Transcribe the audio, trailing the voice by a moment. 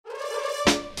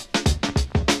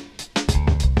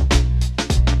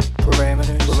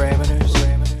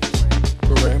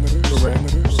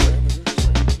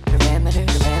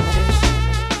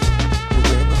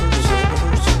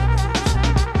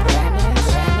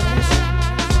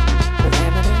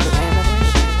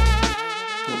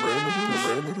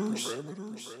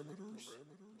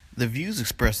The views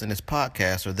expressed in this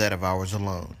podcast are that of ours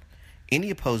alone.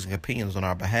 Any opposing opinions on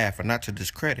our behalf are not to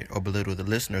discredit or belittle the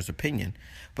listener's opinion,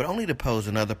 but only to pose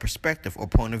another perspective or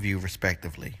point of view,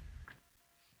 respectively.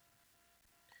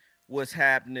 What's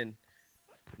happening?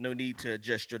 No need to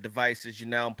adjust your devices. You're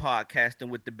now podcasting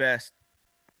with the best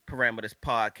Parameters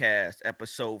Podcast,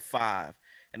 episode 5.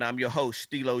 And I'm your host,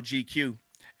 Stilo GQ.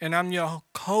 And I'm your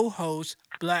co-host,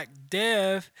 Black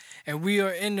Dev, and we are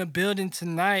in the building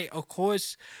tonight. Of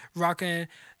course, rocking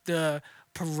the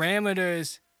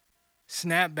parameters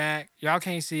snapback. Y'all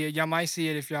can't see it. Y'all might see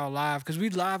it if y'all live, because we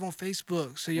live on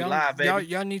Facebook. So We y'all live, y'all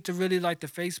baby. y'all need to really like the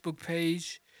Facebook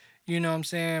page. You know what I'm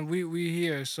saying? We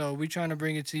here, so we trying to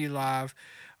bring it to you live.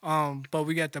 But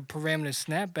we got the parameter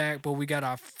snapback, but we got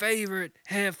our favorite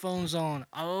headphones on.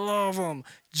 I love them.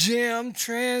 Jam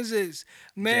Transits.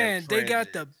 Jam Man, they got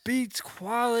the Transits. Beats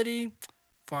quality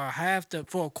for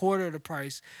a quarter of the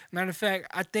price. Matter of fact,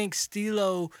 I think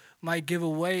Stilo might give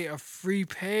away a free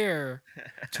pair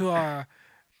to our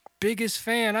biggest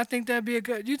fan. I think that'd be a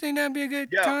good. You think that'd be a good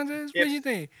Yo, contest? What if do you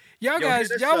think? Y'all yo, hit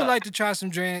guys, us y'all would up. like to try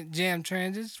some jam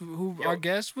transits? Who our Yo,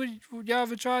 guests? Would y'all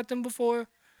ever tried them before?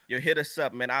 hit us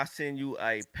up, man. I'll send you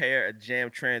a pair of Jam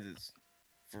Transits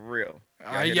for real.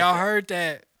 Y'all hit us Y'all up. heard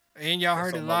that, and y'all That's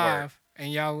heard it on my word. live,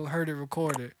 and y'all heard it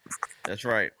recorded. That's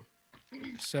right.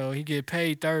 So he get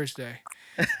paid Thursday.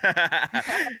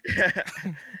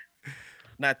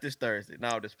 Not this Thursday. No,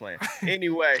 I'm just playing.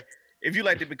 Anyway, if you'd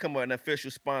like to become an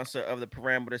official sponsor of the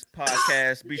Parameters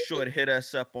Podcast, be sure to hit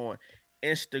us up on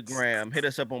Instagram. Hit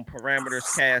us up on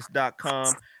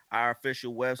parameterscast.com, our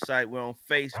official website. We're on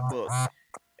Facebook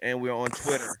and we're on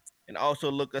Twitter. And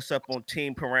also look us up on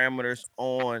Team Parameters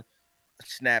on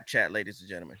Snapchat, ladies and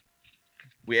gentlemen.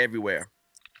 We're everywhere.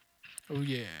 Oh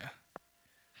yeah.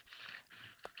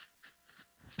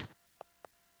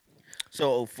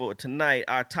 So for tonight,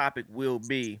 our topic will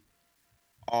be,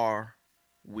 are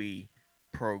we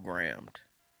programmed?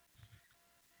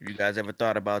 Have you guys ever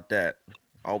thought about that?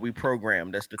 Are we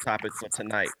programmed? That's the topic for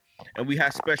tonight. And we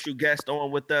have special guests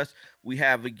on with us. We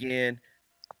have again,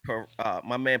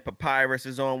 my man Papyrus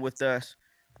is on with us.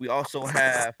 We also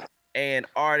have an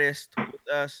artist with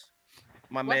us,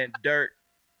 my What's man Dirt.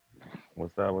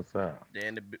 What's up? What's up? They're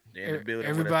in the building with us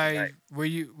Everybody, tonight. where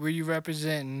you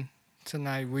representing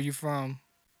tonight? Where you from?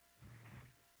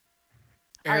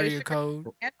 all right? It's Area your girl,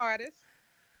 code. an artist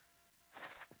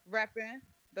repping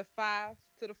the 5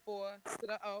 to the 4 to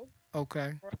the O.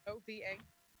 Okay. Royal VA.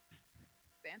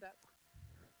 Stand up.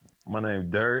 My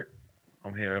name's Dirt.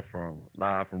 I'm here from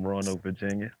live from Roanoke,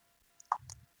 Virginia.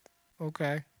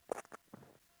 Okay.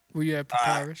 Where you at, Uh,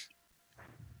 Papyrus?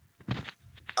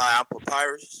 I'm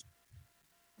Papyrus,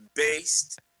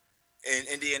 based in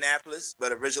Indianapolis,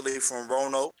 but originally from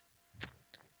Roanoke.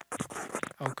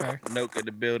 Okay. Noke in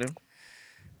the building.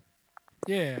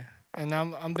 Yeah, and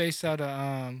I'm based out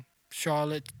of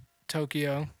Charlotte,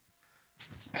 Tokyo.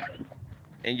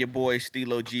 And your boy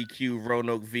Stilo GQ,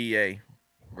 Roanoke VA.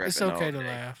 It's Repping all okay to day.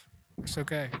 laugh. It's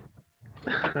okay.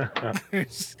 Ta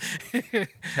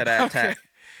Okay. tat.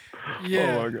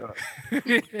 Yeah. Oh my God.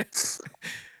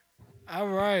 All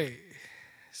right.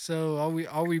 So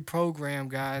are we programmed,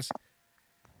 guys?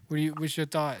 What's your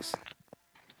thoughts?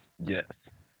 Yes.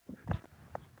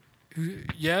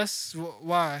 Yes.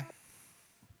 Why?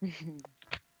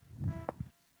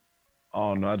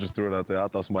 Oh no, I just threw it out there. I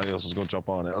thought somebody else was gonna jump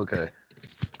on it. Okay.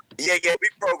 Yeah, we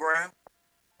program.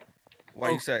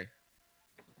 Why you say?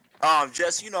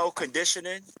 Just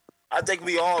conditioning. I think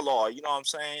we all are. You know what I'm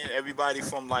saying? Everybody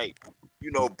from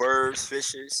birds,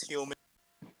 fishes, humans.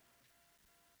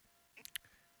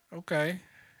 Okay.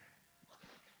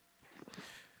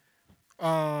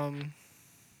 Um,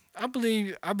 I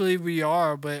believe we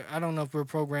are, but I don't know if we're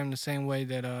programmed the same way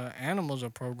that animals are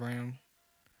programmed.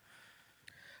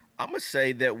 I'm gonna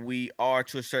say that we are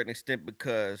to a certain extent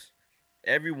because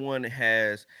everyone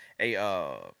has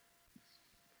a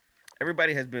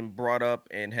everybody has been brought up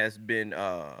and has been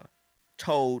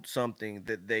told something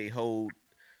that they hold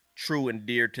true and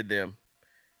dear to them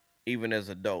even as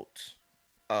adults.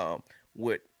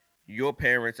 What your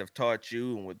parents have taught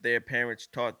you and what their parents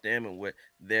taught them and what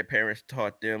their parents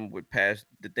taught them would pass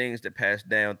the things that pass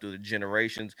down through the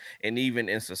generations, and even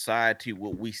in society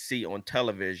what we see on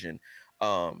television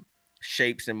um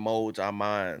shapes and molds our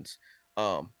minds.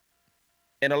 um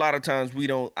and a lot of times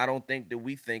I don't think that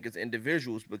we think as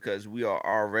individuals because we are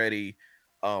already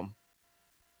um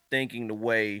thinking the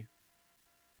way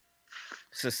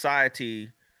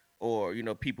society or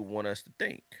people want us to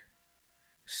think.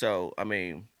 So I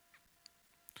mean,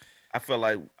 I feel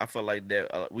like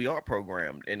that we are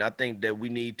programmed, and I think that we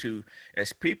need to,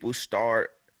 as people,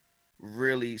 start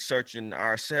really searching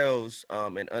ourselves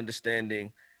and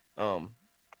understanding um,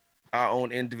 our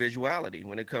own individuality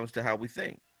when it comes to how we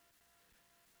think.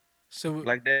 So,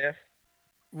 Like that.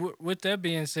 with that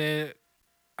being said,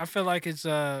 I feel like it's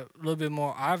a little bit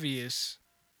more obvious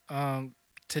um,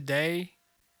 today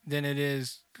than it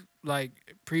is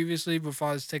like previously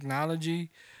before this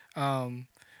technology. Um,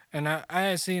 and I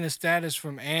had seen a status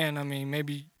from Ann. I mean,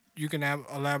 maybe you can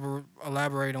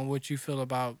elaborate on what you feel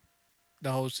about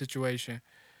the whole situation.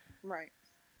 Right.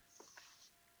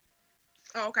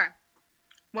 Oh, okay.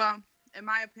 Well, in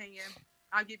my opinion,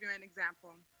 I'll give you an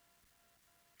example.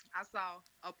 I saw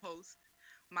a post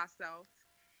myself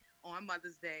on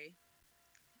Mother's Day,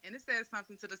 and it said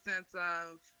something to the sense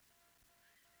of,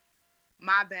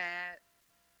 my bad.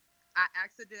 I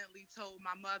accidentally told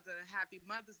my mother Happy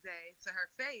Mother's Day to her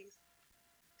face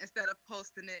instead of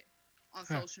posting it on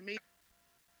Huh. social media.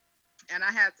 And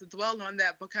I had to dwell on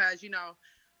that because,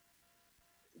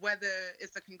 whether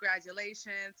it's a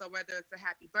congratulations or whether it's a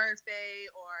happy birthday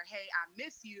or hey, I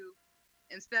miss you,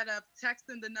 instead of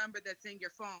texting the number that's in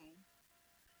your phone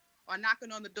or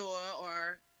knocking on the door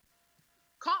or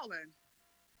calling,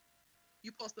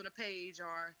 you post on a page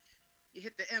or you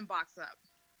hit the inbox up.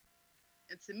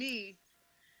 And to me,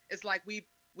 it's like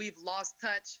we've lost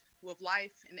touch with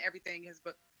life and everything has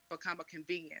become a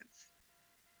convenience.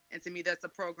 And to me, that's a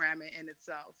program in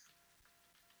itself.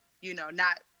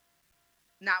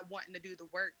 Not wanting to do the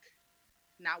work,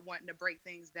 not wanting to break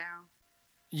things down,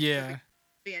 Yeah.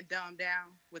 being dumbed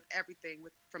down with everything,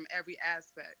 with from every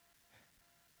aspect.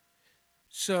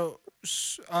 So,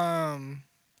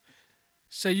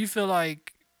 so you feel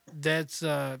like that's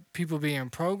people being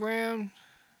programmed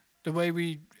the way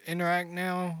we interact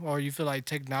now, or you feel like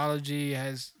technology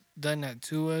has done that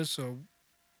to us, or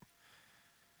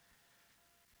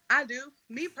I do.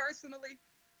 Me personally,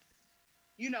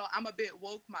 I'm a bit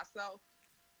woke myself,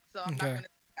 so I'm not okay, gonna.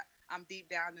 I'm deep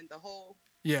down in the hole,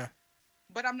 yeah,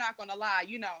 but I'm not gonna lie.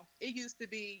 It used to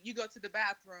be you go to the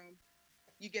bathroom,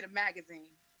 you get a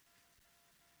magazine.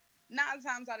 9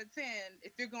 times out of 10,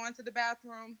 if you're going to the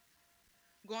bathroom,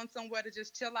 going somewhere to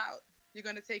just chill out, you're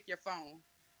gonna take your phone.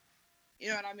 You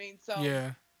know what I mean? So,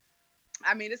 yeah,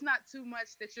 I mean, it's not too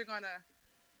much that you're gonna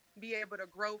be able to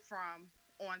grow from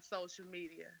on social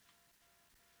media.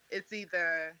 It's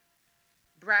either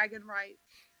bragging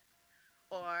rights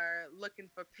or looking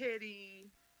for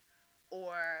pity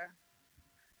or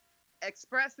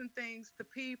expressing things to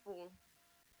people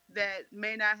that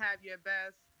may not have your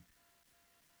best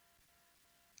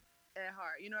at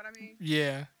heart. You know what I mean?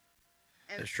 yeah.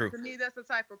 And That's true. to me, that's the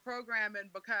type of programming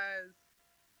because,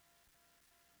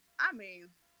 I mean,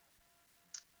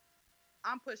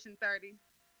 I'm pushing 30.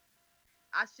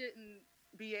 I shouldn't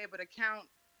be able to count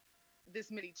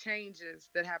this many changes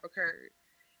that have occurred.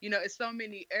 It's so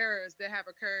many errors that have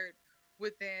occurred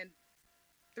within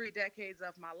 3 decades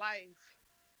of my life.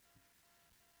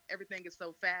 Everything is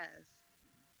so fast.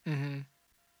 Mm-hmm.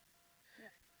 Yeah,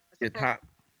 it's a Your program. time,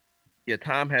 your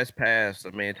time has passed.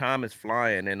 I mean, time is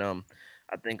flying, and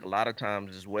I think a lot of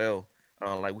times as well,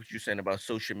 like what you're saying about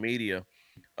social media,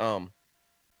 um,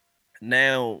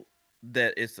 now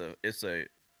that it's a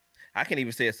I can't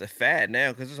even say it's a fad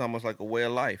now because it's almost like a way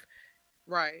of life.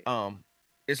 Right. Um,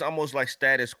 it's almost like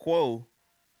status quo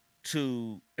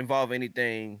to involve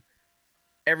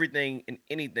everything and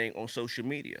anything on social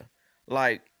media.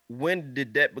 Like, when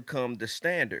did that become the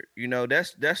standard?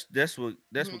 That's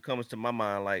Hmm. what comes to my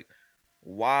mind. Like,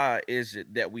 why is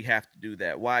it that we have to do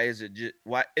that? Why is it just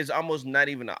why it's almost not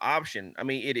even an option? I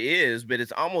mean, it is, but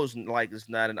it's almost like it's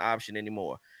not an option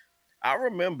anymore. I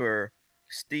remember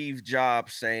Steve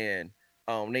Jobs saying,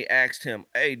 they asked him,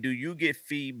 "Hey, do you get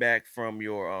feedback from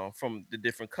your from the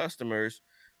different customers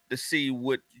to see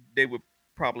what they would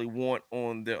probably want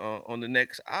on the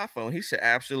next iPhone?" He said,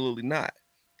 "Absolutely not."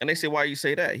 And they said, "Why you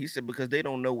say that?" He said, "Because they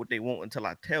don't know what they want until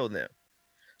I tell them."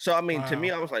 So I mean, to me,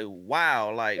 Wow. I was like,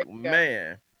 "Wow, like, There you go.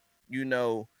 man, you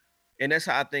know." And that's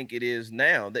how I think it is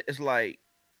now. That it's like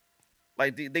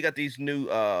they got these new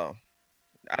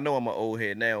I know I'm an old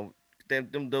head now.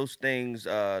 Them those things,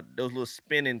 those little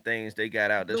spinning things they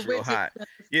got out The that's real widget. hot.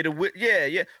 Yeah, yeah,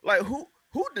 yeah. Like, who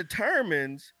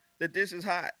determines that this is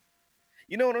hot?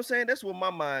 You know what I'm saying? That's where my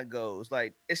mind goes.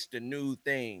 Like, it's the new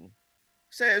thing.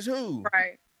 Says who?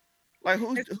 Right. Like,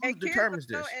 who's And who kids are determines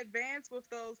so this? advanced with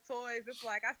those toys. It's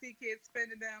like I see kids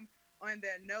spending them on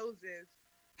their noses.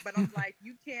 But I'm like,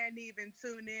 you can't even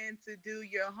tune in to do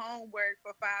your homework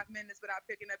for 5 minutes without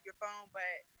picking up your phone, but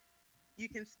you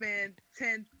can spend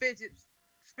 10 fidget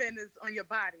spinners on your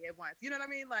body at once. You know what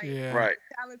I mean? Like, Yeah. Right.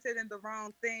 you're talented in the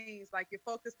wrong things. Like, you're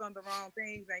focused on the wrong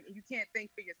things. Like, you can't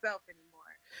think for yourself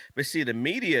anymore. But see, the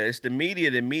media, it's the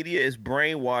media. The media is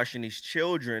brainwashing these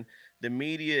children. The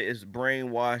media is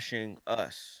brainwashing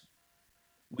us.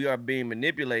 We are being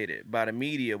manipulated by the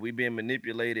media. We're being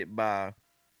manipulated by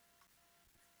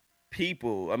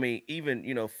people. I mean,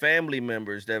 even family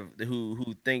members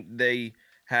who think they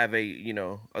have a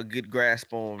a good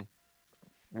grasp on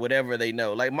whatever they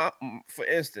know. Like for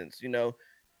instance,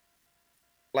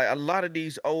 like a lot of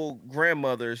these old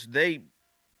grandmothers, they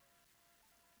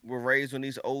were raised on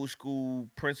these old school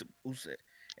principles,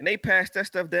 and they pass that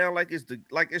stuff down like it's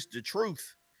the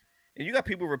truth. And you got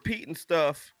people repeating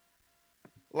stuff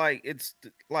like it's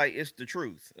the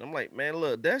truth. And I'm like, man,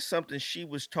 look, that's something she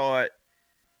was taught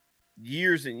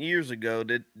years and years ago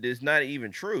that is not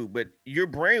even true. But you're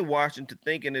brainwashed into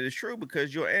thinking it is true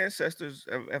because your ancestors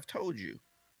have told you.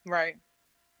 Right.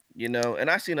 And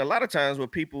I've seen a lot of times where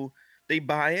people they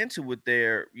buy into what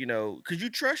they're, because you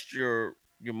trust your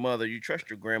mother, you trust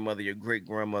your grandmother, your great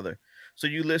grandmother, so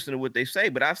you listen to what they say.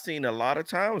 But I've seen a lot of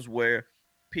times where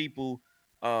people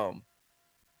um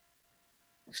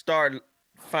start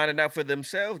finding out for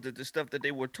themselves that the stuff that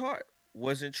they were taught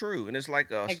wasn't true, and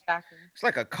Exactly. it's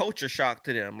like a culture shock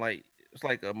to them. Like it's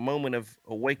like a moment of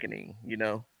awakening.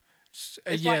 It's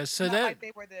Yeah, like like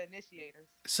they were the initiators.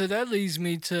 so that leads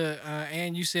me to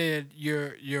and you said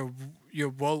you're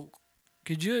woke.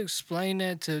 Could you explain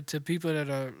that to people that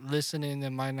are listening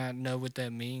that might not know what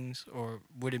that means or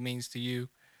what it means to you?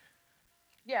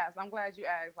 Yes, I'm glad you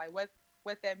asked. Like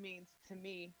what that means to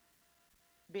me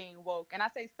being woke, and I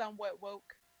say somewhat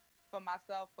woke for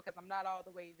myself because I'm not all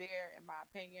the way there in my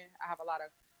opinion. I have a lot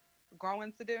of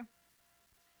growing to do.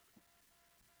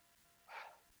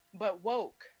 But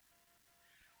woke,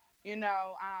 you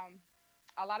know,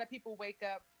 a lot of people wake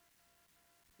up,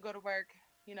 go to work,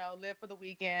 live for the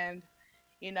weekend,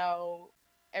 you know,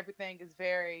 everything is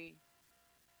very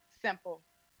simple.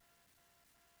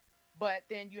 But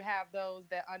then you have those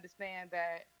that understand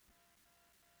that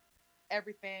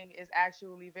everything is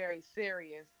actually very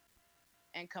serious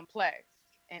and complex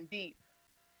and deep.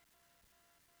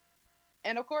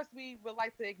 And of course, we would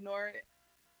like to ignore it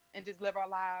and just live our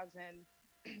lives and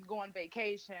go on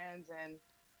vacations and,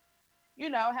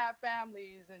 have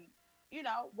families and,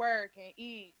 work and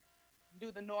eat,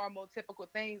 do the normal, typical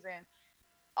things. And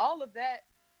all of that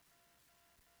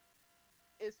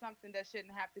is something that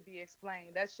shouldn't have to be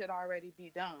explained. That should already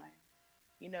be done.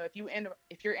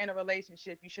 If you're in a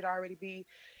relationship, you should already be,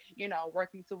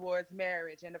 working towards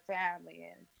marriage and a family,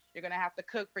 and you're gonna have to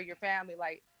cook for your family.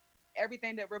 Like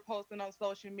everything that we're posting on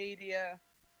social media,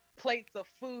 plates of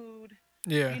food,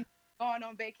 Yeah. you know, going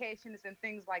on vacations and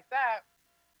things like that.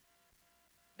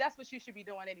 That's what you should be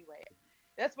doing anyway.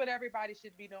 That's what everybody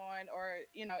should be doing, or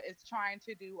is trying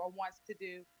to do or wants to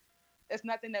do. It's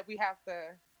nothing that we have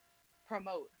to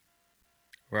promote.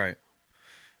 Right.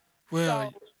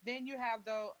 Well, So then you have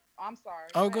the. I'm sorry.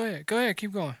 Go oh, go ahead. ahead. Go ahead.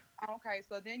 Keep going. Okay,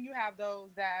 so then you have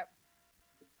those that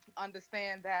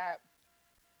understand that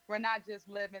we're not just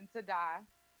living to die,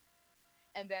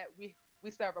 and that we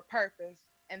serve a purpose,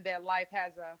 and that life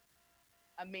has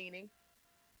a meaning,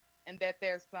 and that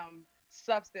there's some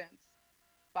substance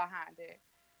behind it.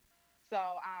 So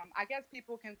I guess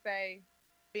people can say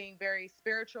being very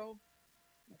spiritual,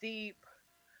 deep,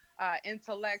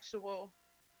 intellectual,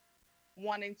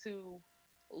 wanting to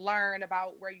learn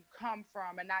about where you come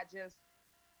from and not just,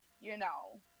 you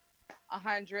know,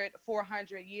 100,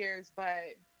 400 years,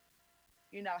 but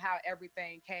how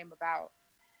everything came about,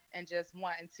 and just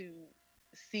wanting to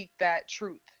seek that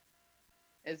truth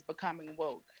is becoming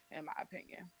woke, in my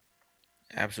opinion.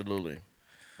 Absolutely.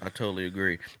 I totally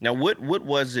agree. Now, what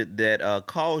was it that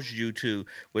caused you to?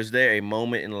 Was there a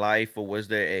moment in life, or was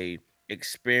there a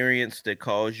experience that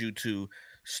caused you to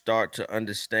start to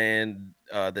understand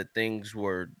that things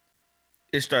were?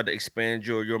 It started to expand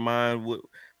your mind.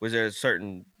 Was there a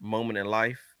certain moment in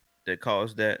life that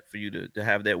caused that for you to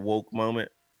have that woke moment,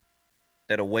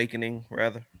 that awakening,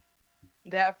 rather?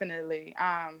 Definitely.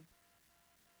 I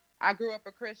grew up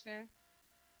a Christian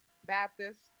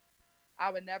Baptist. I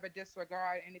would never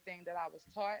disregard anything that I was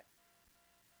taught,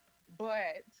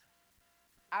 but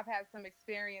I've had some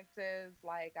experiences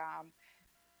like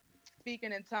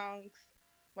speaking in tongues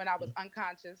when I was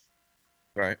unconscious.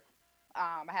 Right.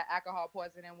 I had alcohol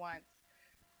poisoning once,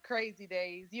 crazy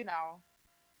days, and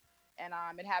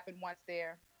it happened once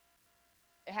there.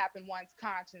 It happened once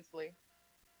consciously.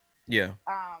 Yeah.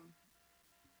 Um,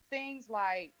 Things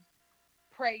like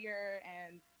prayer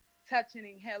and touching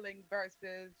and healing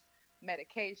versus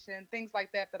medication, things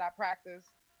like that I practice,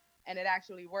 and it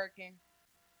actually working,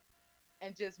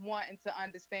 and just wanting to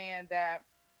understand that,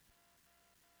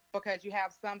 because you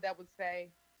have some that would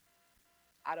say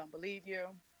I don't believe you.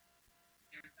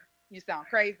 You sound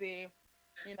crazy.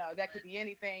 That could be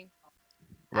anything.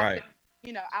 I Right.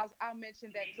 think, I'll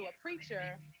mention that to a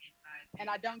preacher, and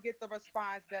I don't get the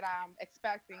response that I'm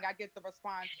expecting. I get the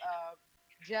response of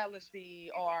jealousy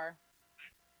or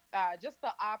just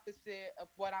the opposite of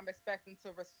what I'm expecting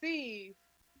to receive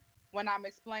when I'm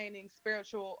explaining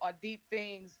spiritual or deep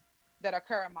things that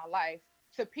occur in my life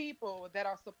to people that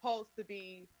are supposed to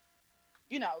be,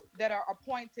 that are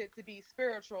appointed to be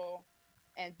spiritual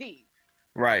and deep,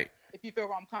 Right. if you feel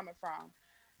where I'm coming from.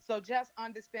 So just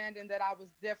understanding that I was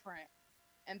different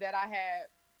and that I had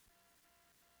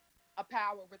a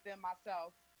power within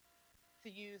myself to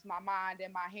use my mind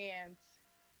and my hands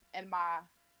and my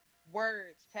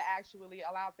words to actually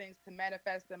allow things to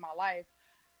manifest in my life,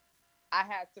 I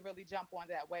had to really jump on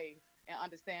that wave and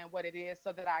understand what it is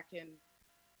so that I can,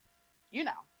 you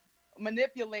know,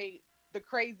 manipulate the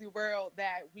crazy world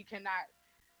that we cannot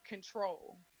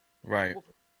control. Right.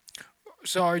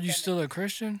 So are If you that makes still a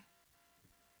Christian?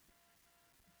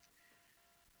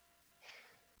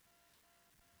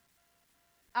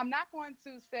 I'm not going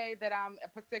to say that I'm a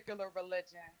particular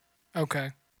religion Okay.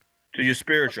 So you're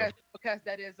spiritual. because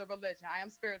that is a religion. I am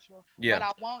spiritual, but Yeah.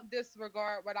 I won't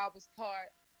disregard what I was taught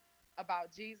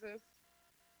about Jesus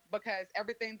because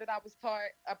everything that I was taught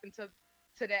up until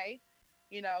today,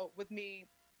 with me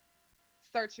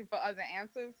searching for other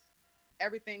answers,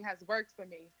 everything has worked for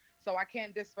me. So I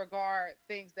can't disregard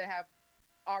things that have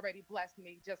already blessed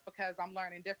me just because I'm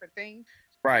learning different things.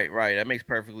 Right. Right. That makes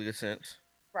perfectly good sense.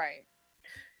 Right.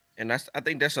 And I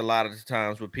think that's a lot of the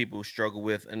times what people struggle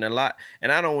with, and a lot.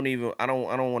 And I don't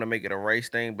want to make it a race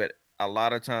thing, but a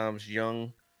lot of times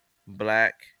young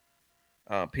black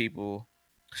people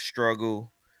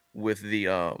struggle with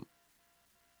they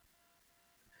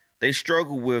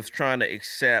struggle with trying to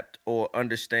accept or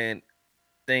understand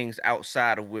things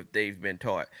outside of what they've been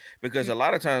taught, because Mm. a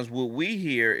lot of times what we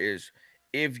hear is,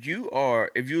 if you're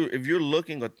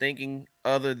looking or thinking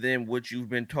other than what you've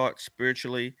been taught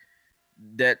spiritually,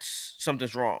 that's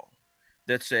something's wrong.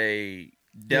 That's a You're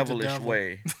the devilish devil.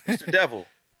 way. It's the devil.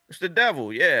 It's the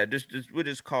devil. Yeah, this what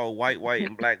is called white, white,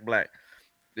 and black, black.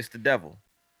 It's the devil.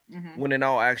 Hmm. When in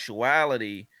all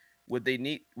actuality, what they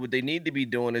need to be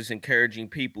doing is encouraging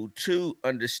people to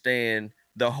understand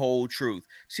the whole truth.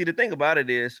 See, the thing about it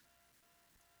is,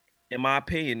 in my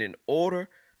opinion, in order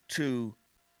to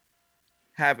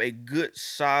have a good,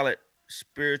 solid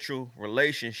spiritual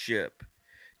relationship,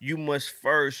 you must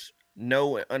first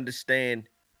know and understand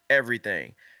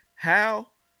everything. How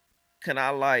can I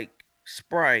like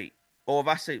Sprite? Or if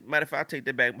I say, matter of fact, I take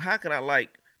that back. How can I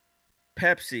like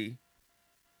Pepsi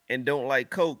and don't like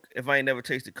Coke if I ain't never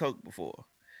tasted Coke before?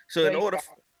 So There in you order,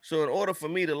 go. so in order for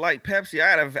me to like Pepsi,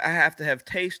 I have to have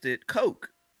tasted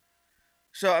Coke.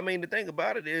 So I mean, the thing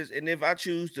about it is, and if I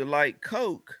choose to like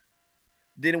Coke,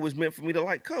 then it was meant for me to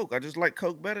like Coke. I just like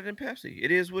Coke better than Pepsi.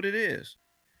 It is what it is.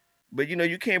 But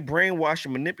you can't brainwash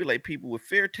and manipulate people with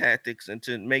fear tactics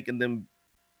into making them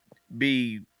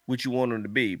be what you want them to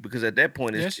be. Because at that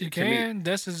point, it's Yes, you to me. can.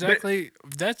 That's But exactly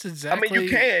that's I mean, you exactly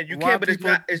can, you why can, but it's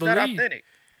people not. It's not believe. authentic.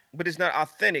 But it's not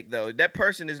authentic though. That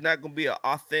person is not going to be an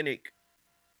authentic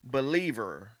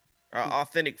believer, or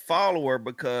authentic follower,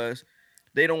 because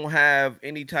they don't have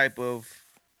any type of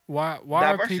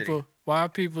diversity. Why are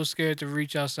people scared to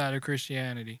reach outside of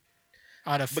Christianity?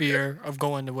 Out of Because fear of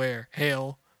going to where?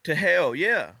 Hell. to hell,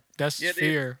 yeah, That's yeah,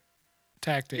 fear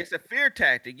tactic. it's a fear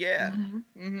tactic, yeah. Hmm.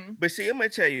 Hmm. But see, I'm gonna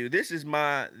tell you,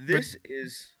 But this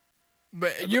is.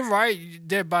 but Go you're ahead. right.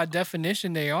 That by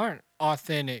definition they aren't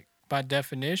authentic by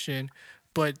definition,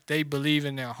 but they believe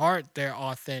in their heart they're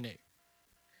authentic.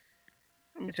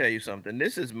 Let me tell you something.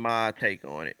 This is my take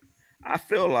on it. I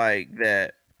feel like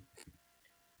that.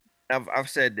 I've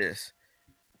said this.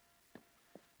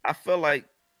 I feel like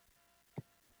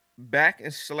back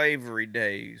in slavery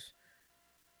days,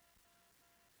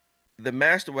 the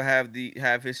master would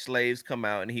have his slaves come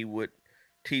out and he would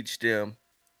teach them,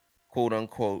 quote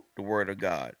unquote, the word of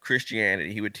God,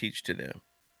 Christianity. He would teach to them,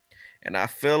 and I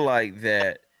feel like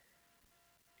that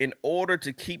in order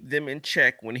to keep them in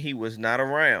check when he was not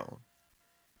around,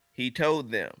 he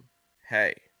told them,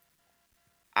 "Hey,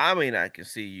 I may not can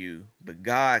see you, but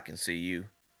God can see you.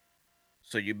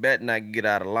 So you better not get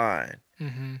out of line.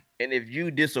 Mm-hmm. And if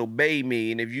you disobey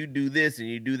me and if you do this and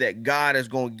you do that, God is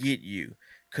going to get you,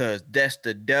 because that's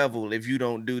the devil if you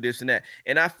don't do this and that."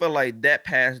 And I feel like that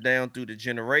passed down through the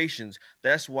generations.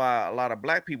 That's why a lot of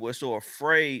black people are so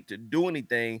afraid to do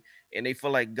anything, and they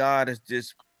feel like God is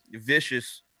this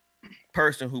vicious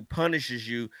person who punishes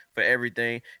you for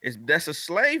everything. That's a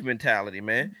slave mentality,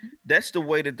 man. Hmm. That's the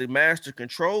way that the master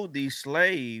controlled these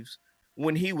slaves,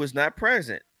 when he was not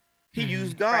present. He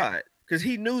used God because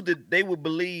he knew that they would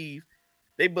believe.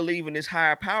 They believe in this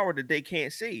higher power that they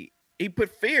can't see. He put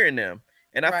fear in them,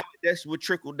 and I feel Right. like that's what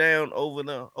trickled down over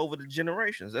the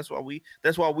generations. That's why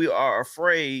we are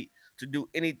afraid to do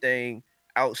anything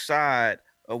outside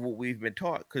of what we've been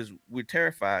taught because we're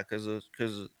terrified because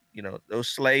those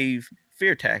slave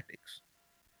fear tactics.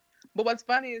 But what's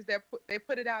funny is they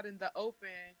put it out in the open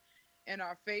in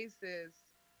our faces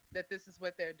that this is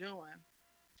what they're doing.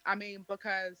 I mean,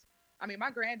 because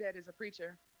my granddad is a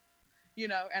preacher,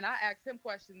 and I ask him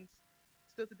questions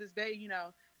still to this day.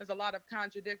 There's a lot of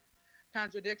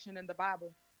contradiction in the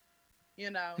Bible,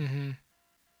 you know. Mm-hmm.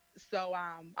 So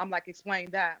I'm like,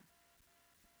 explain that.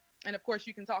 And of course,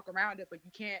 you can talk around it, but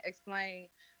you can't explain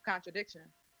contradiction.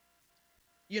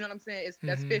 You know what I'm saying?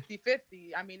 That's Mm-hmm.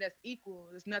 50-50. I mean, that's equal.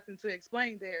 There's nothing to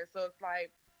explain there. So it's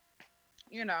like,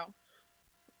 you know,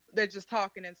 they're just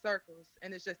talking in circles,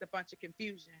 and it's just a bunch of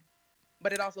confusion.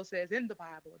 But it also says in the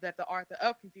Bible that the author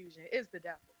of confusion is the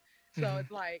devil. So Mm-hmm.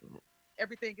 it's like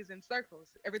everything is in circles.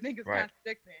 Everything is Right.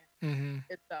 contradicting Mm-hmm.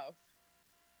 itself.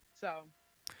 So,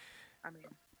 I mean,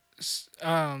 S-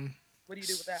 Um, what do you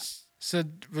do with that? so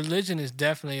religion is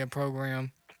definitely a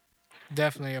program,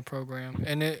 definitely a program,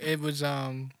 and it was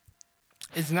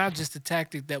it's not just a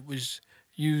tactic that was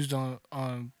used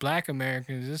on Black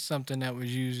Americans. It's something that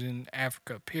was used in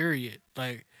Africa. Period.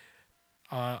 Like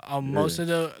Yeah. most of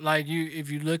the like you if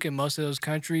you look at most of those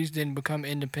countries didn't become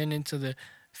independent to the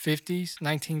 50s,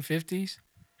 1950s,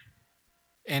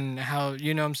 and how what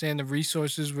I'm saying the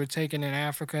resources were taken in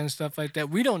Africa and stuff like that.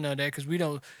 We don't know that because we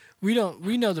know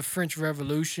the French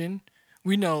Revolution,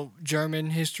 we know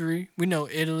German history, we know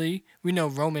Italy, we know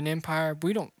Roman Empire.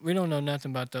 We don't know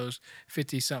nothing about those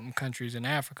 50 something countries in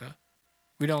Africa.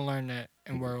 We don't learn that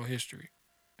in world history.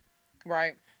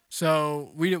 Right.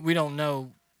 So we don't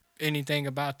know anything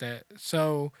about that.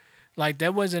 So like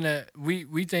that wasn't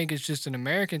we think it's just an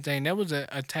American thing. That was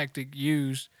a tactic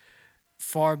used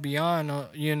far beyond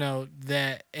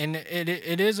that, and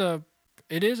it is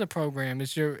a program.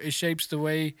 It shapes the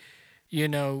way you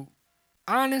know.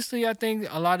 Honestly, I think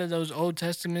a lot of those Old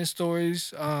Testament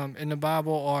stories in the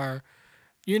Bible are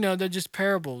they're just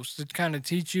parables that kind of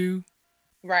teach you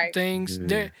Right. things.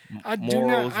 Yeah.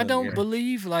 Morals I and don't yeah.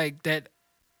 believe like that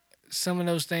some of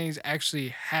those things actually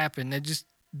happen. That just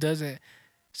doesn't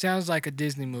sounds like a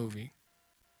Disney movie.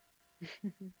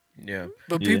 Yeah.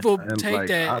 But Yeah. people And take like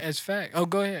that as fact. Oh,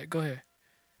 go ahead. Go ahead.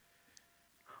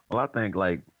 I think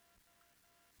like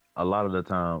a lot of the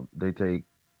time they take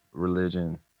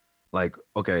religion like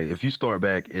okay, if you start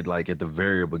back at like at the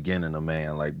very beginning of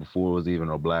man, like before it was even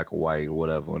a black or white or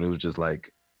whatever, and it was just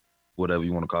like whatever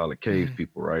you want to call it, cave Mm-hmm.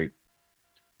 people, right?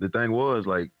 The thing was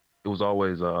like it was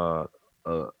always a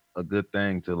a good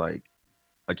thing to like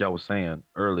y'all was saying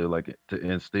earlier, like to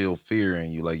instill fear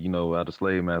in you. Like, how the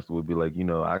slave master would be like,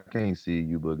 I can't see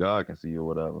you, but God can see you or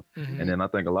whatever. Mm-hmm. And Hmm. then I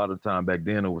think a lot of the time back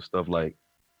then it was stuff like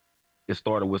it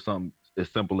started with something as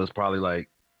simple as probably like,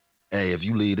 hey, if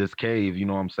you leave this cave, you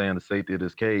know what I'm saying, the safety of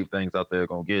this cave, things out there are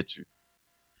gonna get you.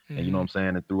 And you know what Mm-hmm. I'm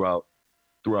saying? And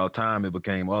throughout time it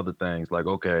became other things like,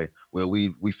 okay, well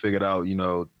we figured out,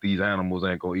 these animals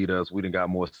ain't gonna eat us. We done got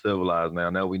more civilized now.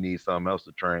 Now we need something else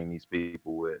to train these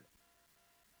people with.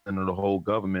 And the whole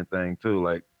government thing too.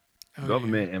 Like Oh yeah.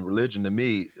 government and religion to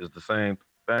me is the same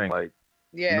thing. Like,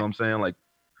 you know Yeah. what I'm saying? Like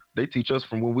they teach us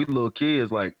from when we little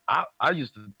kids. Like I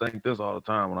used to think this all the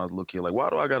time when I was a little kid. Like, why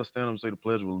do I gotta stand up and say the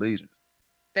Pledge of Allegiance?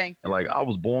 Thank And you. like I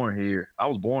was born here. I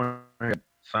was born here to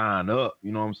sign up,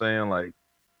 you know what I'm saying? Like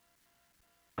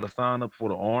to sign up for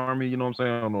the army, you know what I'm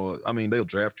saying? Or I mean they'll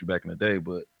draft you back in the day,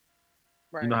 but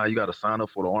you know Right. how you gotta sign up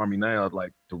for the army now,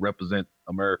 like to represent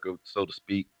America, so to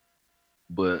speak.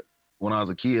 But when I was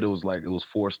a kid, it was like it was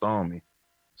forced on me.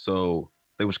 So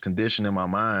they was conditioning my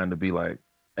mind to be like,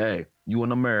 hey, you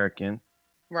an American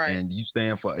Right. and you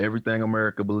stand for everything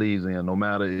America believes in, no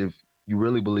matter if you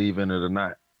really believe in it or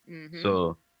not. Hmm.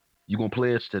 So you gonna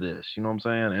pledge to this, you know what I'm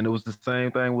saying? And it was the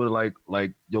same thing with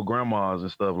like your grandmas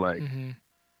and stuff. Like Mm-hmm.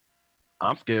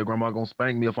 I'm scared grandma gonna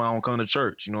spank me if I don't come to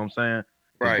church, you know what I'm saying?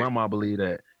 Because Right. grandma believed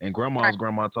that, and Right. grandma's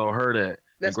grandma taught her that,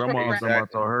 and That's grandma's correct. grandma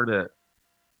Exactly. taught her that.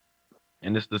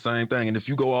 And it's the same thing. And if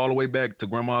you go all the way back to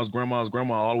grandma's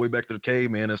grandma, all the way back to the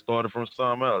caveman, it started from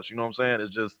something else. You know what I'm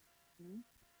saying? Mhm.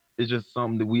 It's just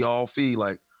something that we all feed.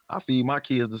 Like I feed my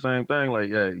kids the same thing. Like,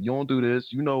 hey, you don't do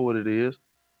this, you know what it is.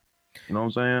 You know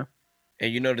what I'm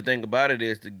And the thing about it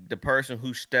is the person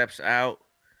who steps out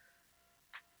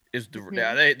is Mhm.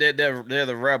 they're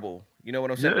the rebel. You know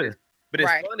what I'm saying? saying? But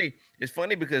it's Right. funny. It's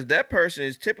funny because that person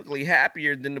is typically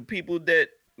happier than the people that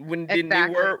when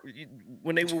Exactly.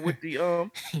 when they were with the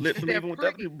They're believing what the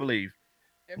other free. people believe.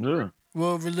 Yeah.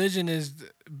 Well, religion is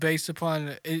based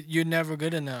upon you're never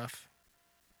good enough.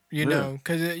 You Yeah. know,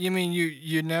 because you mean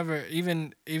you never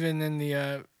even in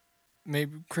the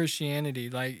maybe Christianity,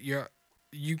 like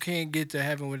you can't get to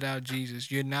heaven without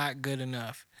Jesus. You're not good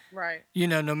enough. Right. You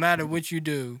know, no matter what you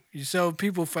do. So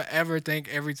people forever think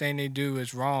everything they do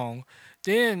is wrong.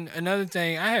 Then another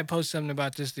thing, I had posted something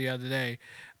about this the other day,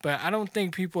 but I don't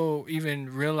think people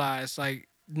even realize, like,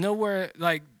 nowhere,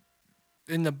 like,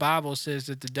 in the Bible says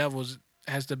that the devil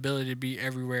has the ability to be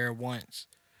everywhere at once.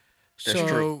 That's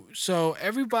true. So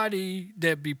everybody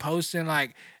that be posting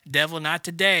like, devil not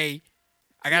today,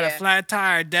 I got a Yeah. flat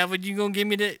tire, devil, you gonna give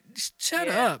me the shut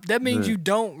Yeah. up. That means Yeah. you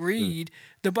don't read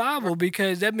the Bible,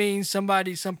 because that means some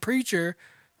preacher,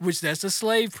 which that's a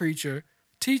slave preacher,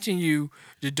 teaching you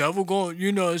the devil going,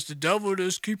 it's the devil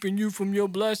that's keeping you from your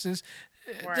blessings.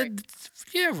 Right.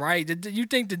 Yeah, right. You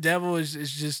think the devil is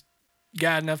just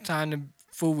got enough time to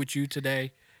fool with you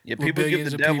today Yeah, with people give the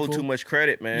billions of devil people? too much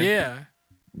credit, man. Yeah.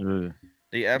 Yeah.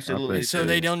 They I absolutely And think so do.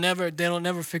 they don't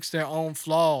never fix their own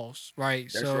flaws, right?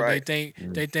 That's So right. they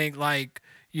think like,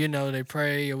 they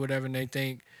pray or whatever, and they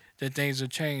think that things will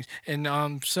change. And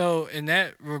so in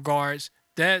that regards,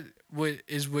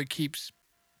 is what keeps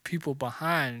people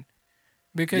behind,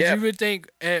 because Yeah, you would think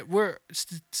we're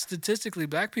statistically,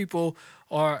 black people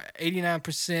are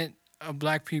 89% of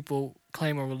black people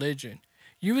claim a religion.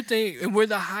 You would think, and we're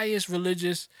the highest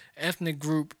religious ethnic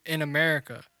group in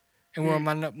America, and we're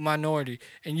a minority.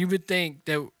 And you would think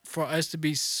that for us to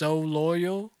be so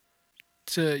loyal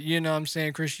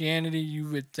to, Christianity, you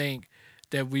would think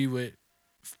that we would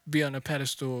be on a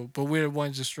pedestal, but we're the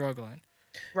ones that are struggling.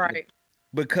 Right.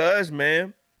 because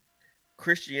man,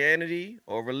 Christianity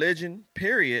or religion,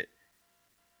 period,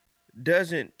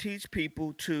 doesn't teach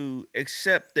people to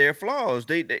accept their flaws.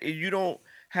 You don't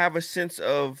have a sense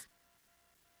of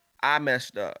I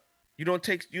messed up. You don't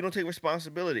take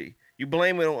responsibility. You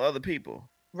blame it on other people.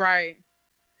 Right.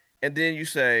 And then you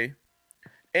say,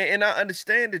 and I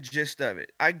understand the gist of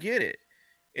it. I get it.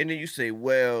 And then you say,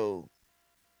 well,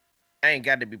 I ain't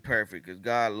got to be perfect because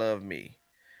God loved me.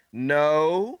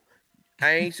 No,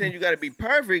 I ain't saying you got to be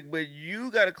perfect, but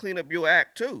you got to clean up your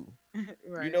act too. You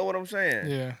Right. know what I'm saying?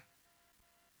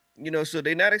 Yeah. So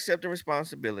they're not accepting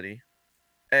responsibility.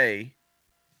 A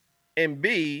and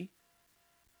B,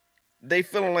 they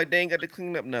feeling like they ain't got to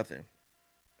clean up nothing.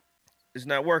 It's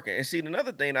not working. And see,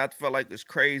 another thing I felt like is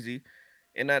crazy,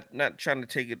 and not trying to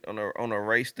take it on a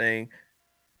race thing,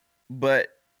 but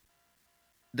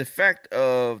the fact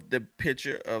of the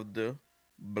picture of the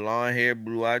blonde hair,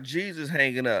 blue eyed Jesus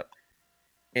hanging up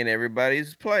in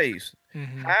everybody's place. Hmm.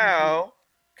 How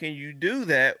can you do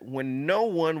that when no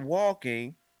one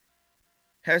walking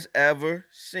has ever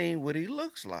seen what he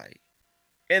looks like?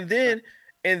 And then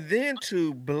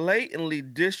to blatantly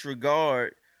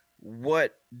disregard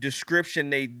what description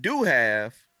they do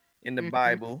have in the Mm-hmm.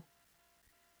 Bible,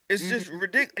 it's Mm-hmm. just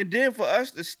ridiculous. And then for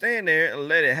us to stand there and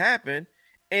let it happen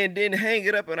and then hang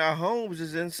it up in our homes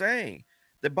is insane.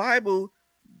 The Bible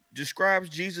describes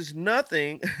Jesus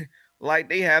nothing like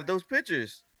they have those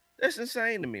pictures. That's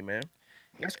insane to me, man.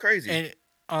 That's crazy. And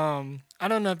I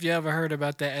don't know if you ever heard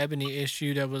about that Ebony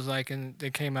issue that was like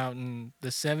that came out in the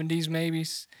 70s, maybe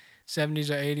 70s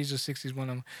or 80s or 60s, one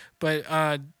of them. But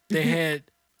they had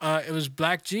it was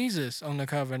Black Jesus on the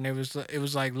cover, and it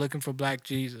was like looking for Black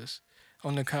Jesus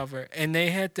on the cover, and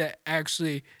they had to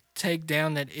actually take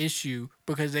down that issue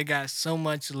because they got so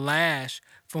much lash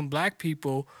from Black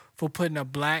people for putting a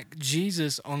Black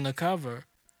Jesus on the cover.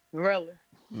 Really.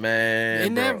 Man,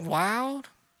 Isn't that bro. wild?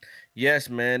 Yes,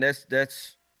 man.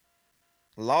 That's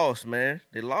lost, man.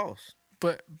 They lost.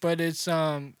 But it's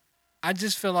I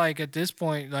just feel like at this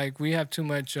point, like, we have too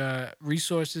much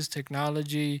resources,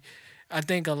 technology. I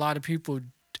think a lot of people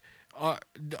are,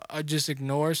 are just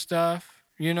ignore stuff.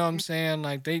 You know what I'm saying?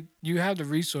 Like, you have the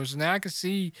resources. Now I can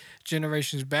see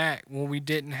generations back when we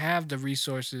didn't have the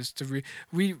resources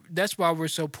we. That's why we're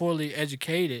so poorly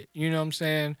educated. You know what I'm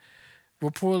saying? We're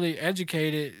poorly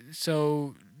educated,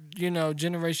 so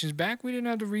generations back we didn't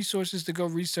have the resources to go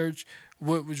research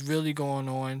what was really going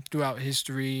on throughout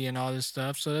history and all this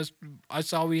stuff. So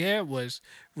that's all we had was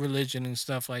religion and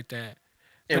stuff like that.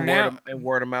 But And word now, of, and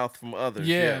word of mouth from others.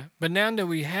 yeah, Yeah. but now that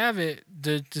we have it,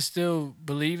 to still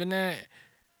believe in that,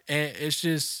 and it's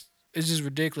just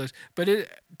ridiculous. But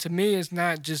to me, it's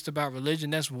not just about religion.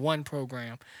 That's one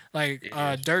program. Like It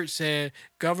is. Dirt said,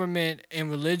 government and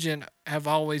religion have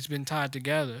always been tied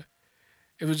together.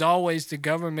 It was always the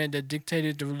government that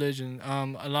dictated the religion.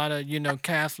 A lot of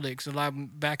Catholics, a lot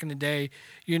back in the day,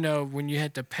 when you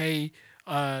had to pay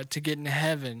to get into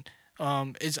heaven.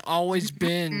 It's always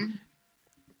been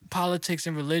politics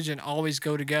and religion always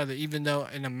go together, even though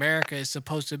in America it's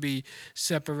supposed to be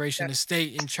separation of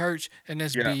state and church, and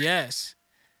that's Yeah. BS.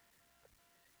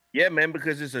 Yeah, man,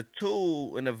 because it's a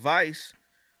tool and a vice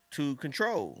to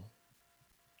control.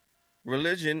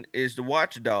 Religion is the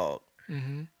watchdog.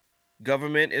 Mm-hmm.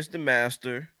 Government is the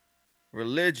master.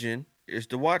 Religion is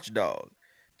the watchdog.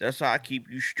 That's how I keep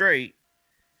you straight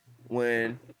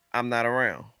when I'm not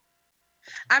around.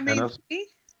 I And mean, that's me,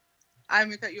 I'm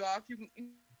gonna cut you off. You can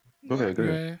go go. ahead, go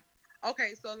ahead. Yeah.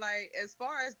 Okay, so like as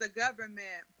far as the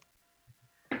government,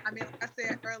 I mean, like I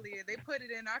said earlier, they put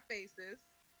it in our faces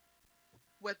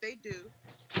what they do.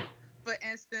 For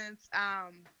instance, I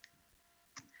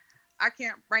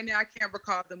can't right now. I can't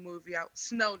recall the movie out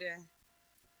Snowden.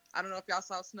 I don't know if y'all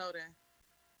saw Snowden.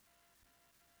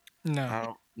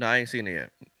 No. No, I ain't seen it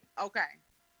yet. Okay,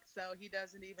 so he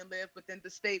doesn't even live within the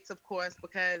states, of course,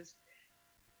 because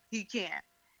he can't.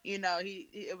 You know,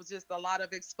 it was just a lot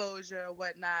of exposure or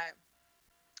whatnot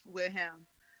with him.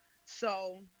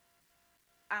 So,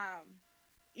 um,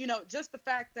 just the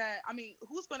fact that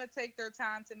who's going to take their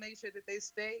time to make sure that they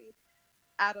stay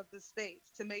out of the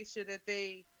states, to make sure that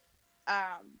they,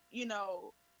 you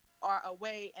know, are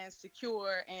away and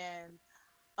secure and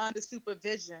under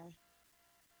supervision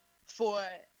for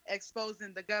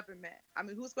exposing the government. I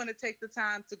mean, who's going to take the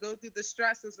time to go through the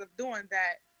stresses of doing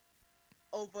that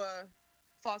over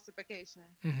falsification?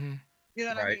 Mm-hmm. You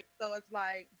know what I Right. mean? So it's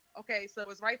like, okay, so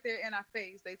it's right there in our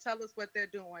face. They tell us what they're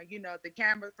doing. You know, the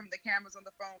camera from the cameras on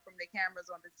the phone, from the cameras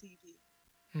on the TV.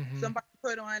 Mm-hmm. Somebody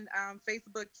put on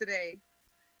Facebook today,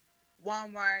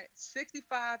 Walmart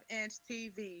 65-inch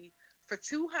TV for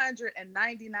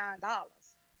 $299.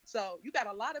 So you got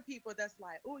a lot of people that's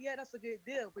like, oh yeah, that's a good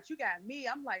deal. But you got me,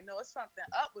 I'm like, no, it's something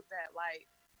up with that. Like,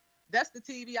 that's the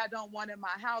TV I don't want in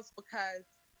my house because,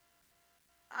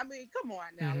 I mean, come on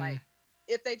now. Mm-hmm. Like,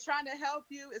 if they're trying to help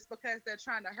you, it's because they're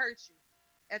trying to hurt you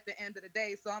at the end of the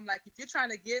day. So I'm like, if you're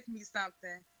trying to give me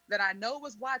something that I know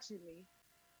was watching me,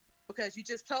 because you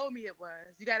just told me it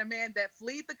was, you got a man that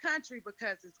fled the country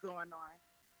because it's going on.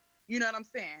 You know what I'm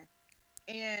saying?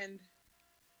 And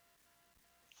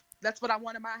that's what I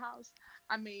want in my house.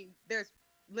 I mean, there's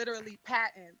literally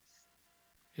patents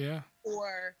Yeah.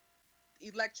 or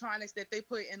electronics that they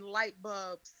put in light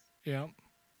bulbs Yeah.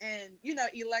 and,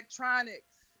 electronics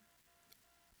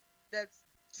that's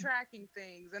tracking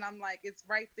things. And I'm like, it's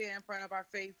right there in front of our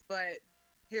face. But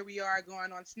here we are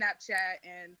going on Snapchat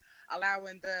and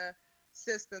allowing the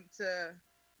system to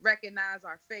recognize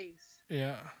our face.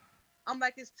 Yeah. I'm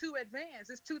like, it's too advanced.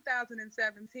 It's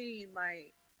 2017.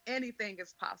 Like, anything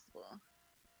is possible.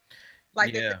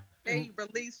 Like Yeah. they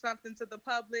release something to the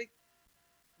public,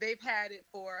 they've had it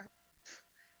for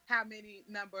how many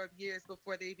number of years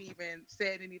before they've even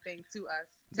said anything to us.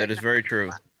 That is very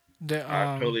true. The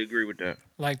I totally agree with that.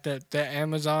 like the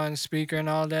Amazon speaker and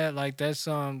all that, like that's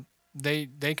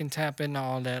they can tap into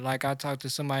all that. Like I talked to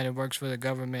somebody that works for the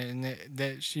government and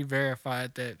that she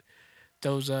verified that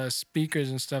those speakers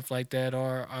and stuff like that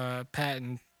are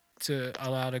patent to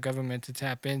allow the government to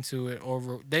tap into it,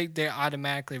 or they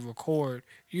automatically record.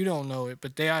 You don't know it,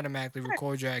 but they automatically Right.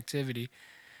 record your activity.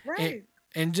 And Right.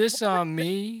 and just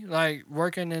me like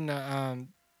working in the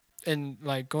and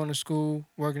like going to school,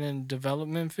 working in the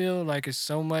development field, like it's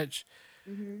so much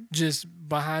Mm-hmm. just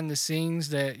behind the scenes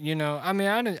that I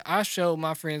mean I showed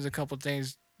my friends a couple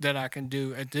things that I can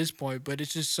do at this point, but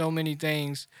it's just so many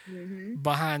things Mm-hmm.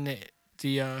 behind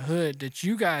the hood that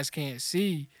you guys can't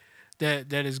see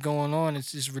that is going on.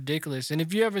 It's just ridiculous. And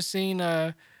if you ever seen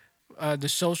the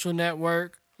Social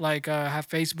Network, like how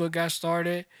Facebook got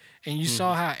started, and you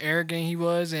saw Mhm. how arrogant he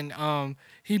was, and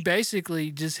he basically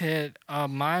just had a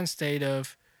mind state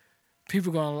of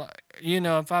people gonna,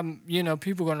 if I'm,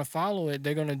 people gonna follow it,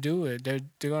 they're gonna do it. They're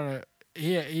gonna,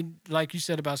 he like you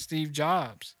said about Steve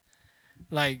Jobs,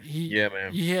 like Yeah,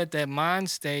 man. he had that mind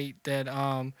state that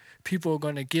people are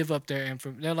gonna give up their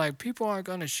info. They're like, people aren't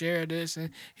gonna share this,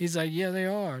 and he's like, yeah, they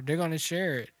are. They're gonna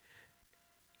share it.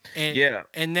 And Yeah.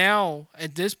 and now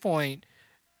at this point,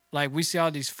 like we see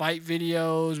all these fight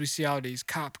videos, we see all these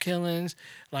cop killings.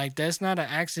 Like that's not an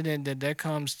accident that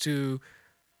comes to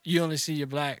you only see your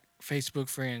black Facebook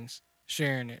friends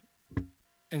sharing it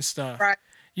and stuff. Right.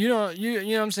 You know what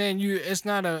I'm saying? It's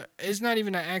not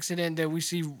even an accident that we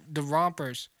see the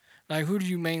rompers. Like who do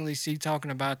you mainly see talking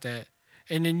about that?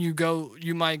 And then you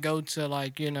might go to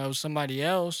like, somebody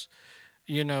else,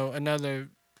 another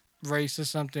race or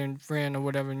something, friend or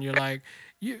whatever, and you're like,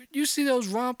 you see those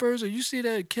rompers or you see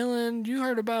that killing, you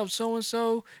heard about so and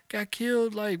so got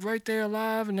killed like right there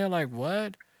alive, and they're like,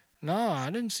 what? No, I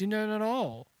didn't see that at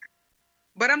all.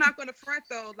 But I'm not going to front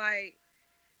though. Like,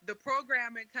 the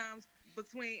programming comes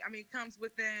comes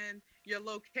within your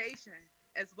location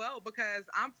as well, because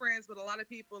I'm friends with a lot of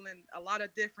people in a lot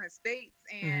of different states,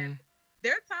 and Hmm.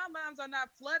 their timelines are not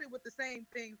flooded with the same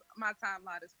things my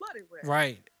timeline is flooded with.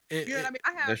 Right. You know what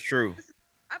I mean? That's true.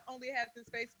 I've only had this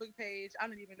Facebook page, I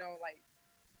don't even know, like,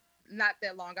 not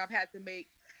that long. I've had to make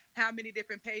how many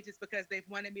different pages because they've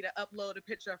wanted me to upload a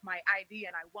picture of my ID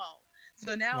and I won't.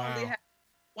 So now I only Wow. have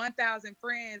 1,000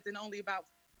 friends and only about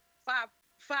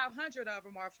 500 of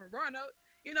them are from Roanoke.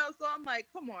 So I'm like,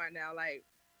 come on now, like,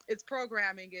 it's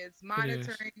programming, it's It is.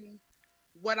 monitoring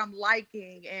what I'm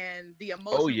liking and the Oh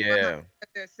emotions behind yeah. what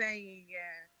they're saying.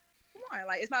 And come on,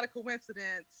 like, it's not a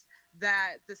coincidence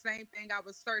that the same thing I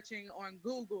was searching on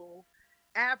Google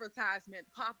advertisement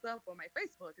popped up on my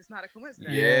Facebook. It's not a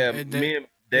coincidence. Yeah. Yeah, It, that me and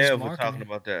it's Dev were talking marketing.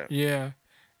 about that. Yeah.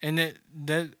 And that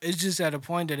it's just at a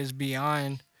point that it's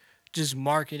beyond just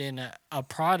marketing a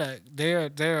product.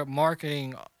 They're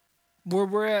marketing where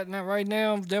we're at now, right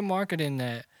now. They're marketing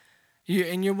that.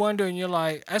 You're wondering. You're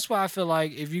like, that's why I feel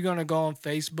like if you're gonna go on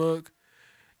Facebook,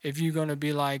 if you're gonna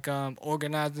be like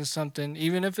organizing something,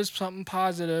 even if it's something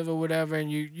positive or whatever,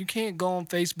 and you can't go on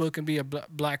Facebook and be a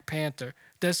Black Panther.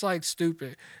 That's like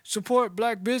stupid. Support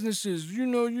black businesses.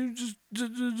 You just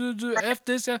f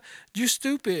this. You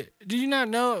stupid. Do you not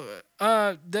know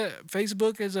that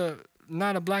Facebook is a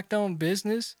not a black owned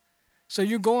business? So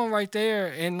you're going right there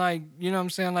and like you know what I'm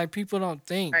saying, like people don't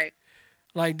think Right.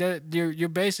 like that. You're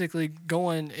basically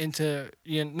going into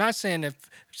not saying that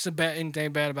it's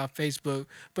anything bad about Facebook,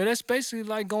 but it's basically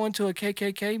like going to a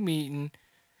KKK meeting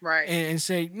Right. and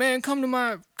say, man, come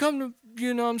to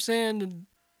you know what I'm saying,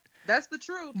 That's the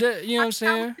truth. you know what I'm How would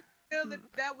saying. you feel if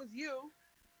that was you?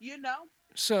 You know?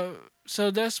 So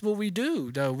that's what we do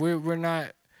though. We're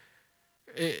not.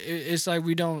 It's like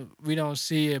we don't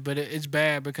see it, but it's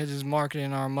bad because it's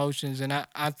marketing our emotions. And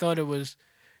I thought it was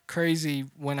crazy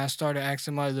when I started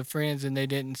asking my other friends and they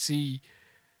didn't see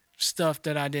stuff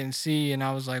that I didn't see, and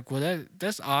I was like, well,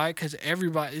 that's odd because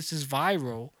everybody this is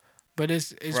viral, but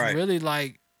it's Right. really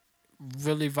like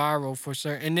really viral for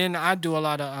certain. And then I do a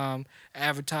lot of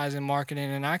advertising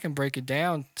marketing, and I can break it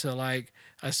down to like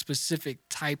a specific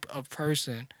type of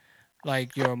person,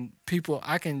 like your people.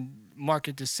 I can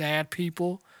market to sad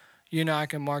people, I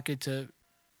can market to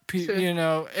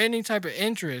To any type of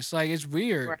interest. Like it's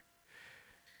weird. right.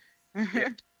 Yeah.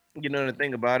 You know the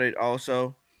thing about it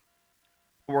also,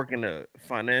 I work in the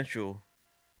financial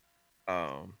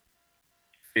um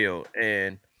field,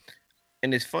 and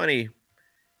it's funny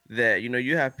that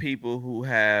you have people who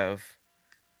have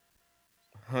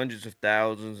hundreds of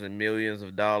thousands and millions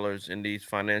of dollars in these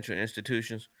financial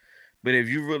institutions, but if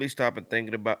you really stop and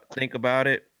think about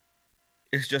it,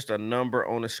 it's just a number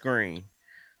on a screen.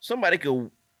 Somebody could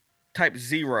type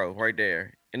zero right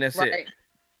there, and that's it. Right.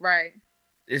 Right.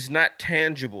 It's not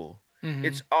tangible. Hmm.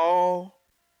 It's all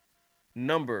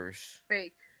numbers.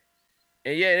 Fake.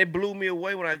 And yeah, it blew me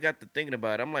away when I got to thinking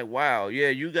about it. I'm like, wow, yeah,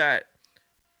 you got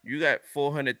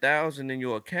 400,000 in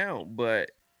your account,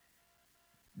 but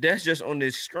that's just on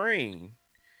this screen.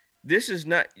 This is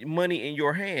not money in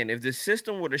your hand. If the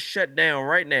system were to shut down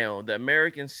right now, the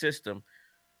American system,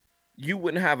 you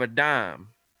wouldn't have a dime.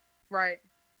 Right.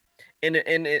 And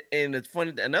it's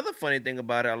funny. Another funny thing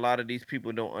about it, a lot of these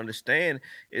people don't understand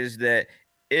is that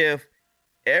if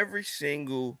every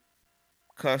single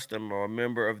customer or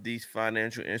member of these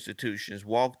financial institutions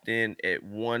walked in at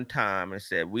one time and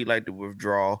said, "We'd like to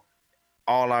withdraw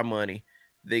all our money,"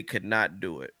 they could not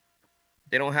do it.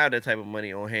 They don't have that type of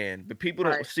money on hand. But people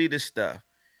don't Right. see this stuff.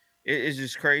 It's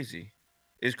just crazy.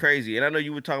 It's crazy. And I know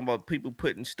you were talking about people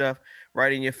putting stuff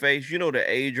right in your face. You know the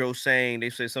age old saying, they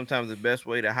say sometimes the best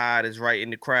way to hide is right in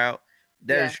the crowd.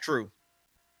 That is Yeah. true.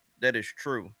 That is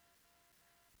true.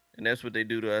 And that's what they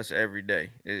do to us every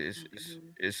day. It's it's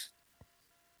Mhm. it's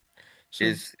So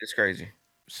it's, it's crazy.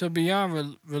 so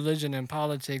beyond religion and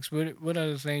politics, what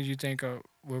other things you think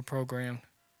were programmed?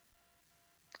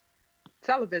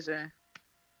 Television.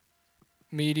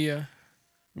 Media,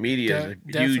 Media is a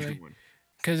huge definitely, one.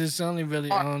 because it's only really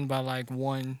Art. owned by like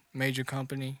one major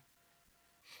company.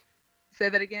 Say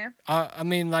that again. I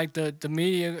mean, like the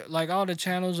media, like all the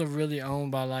channels are really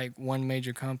owned by like one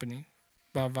major company,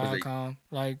 by Was it Viacom,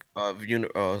 like I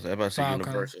was about to say Viacom.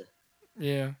 Universal.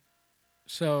 Yeah.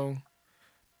 So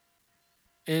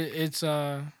it's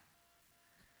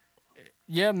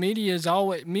yeah, media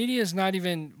is not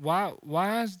even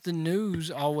why is the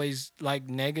news always like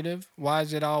negative? Why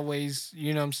is it always,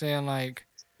 what I'm saying, like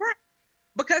Right.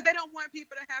 Because they don't want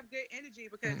people to have good energy,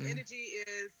 because mm-mm. energy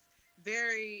is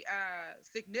very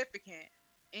significant,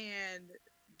 and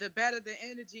the better the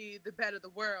energy, the better the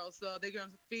world. So they're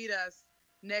going to feed us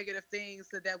negative things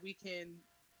so that we can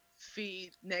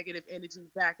feed negative energy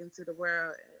back into the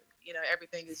world. And,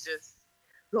 everything is just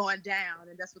going down,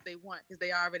 and that's what they want because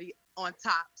they already on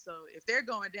top. So if they're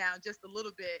going down just a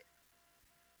little bit,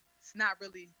 it's not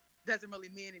really doesn't really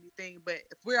mean anything. But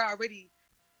if we're already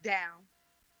down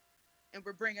and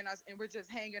we're bringing us and we're just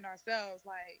hanging ourselves,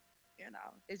 like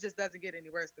it just doesn't get any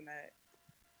worse than that.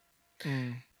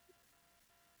 Mm.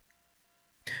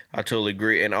 I totally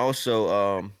agree. And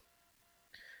also,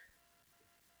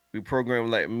 we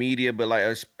program like media, but like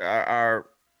us, our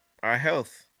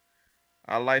health,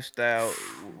 our lifestyle,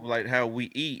 like how we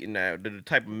eat and the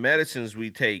type of medicines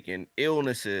we take and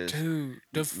illnesses. Dude,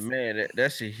 Man,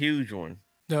 that's a huge one.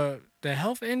 the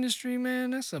health industry,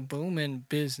 man, that's a booming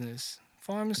business.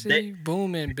 They, Pharmacy,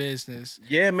 booming business.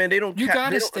 yeah, man, You they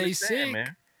gotta don't stay understand, sick.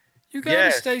 man. You gotta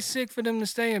Yes, stay sick for them to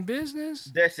stay in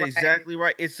business. that's Right. exactly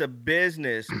right. It's a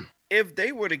business. If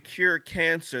they were to cure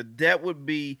cancer, that would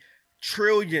be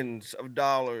trillions of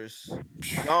dollars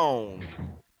gone.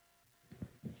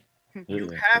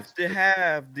 You Yeah, have to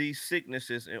have these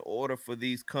sicknesses in order for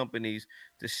these companies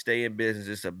to stay in business.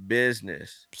 It's a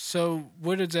business. So,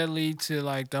 what does that lead to,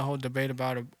 like the whole debate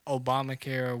about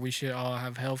Obamacare, or we should all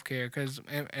have health care? Because,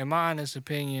 in my honest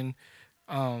opinion,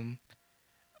 um,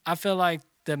 I feel like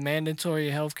the mandatory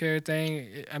healthcare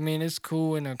thing, I mean, it's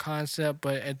cool in a concept,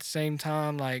 but at the same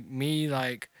time, like me,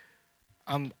 like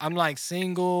I'm like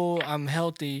single, I'm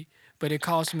healthy, but it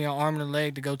costs me an arm and a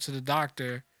leg to go to the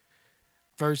doctor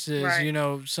versus,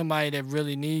 Right. somebody that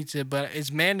really needs it, but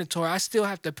it's mandatory. I still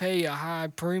have to pay a high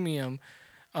premium,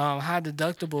 high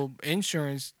deductible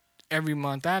insurance every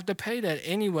month. I have to pay that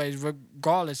anyways,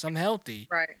 regardless. I'm healthy.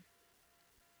 Right.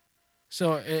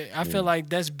 So I feel yeah. like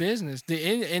that's business.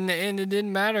 In the end, it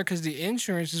didn't matter because the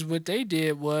insurance is what they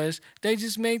did was they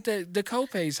just made the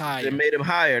copays They higher. made them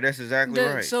higher. That's exactly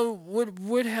right. So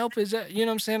what help is that? You know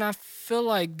what I'm saying? I feel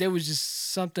like there was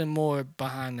just something more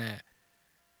behind that.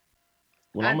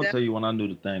 Well, I I'm gonna def tell you when I knew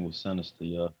the thing was sinister.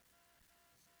 Yeah,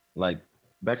 like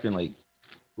back in like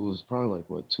it was probably like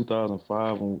what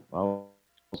 2005 when I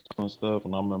was doing stuff,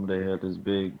 and I remember they had this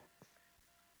big.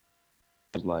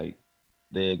 It was like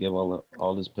they gave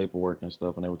all this paperwork and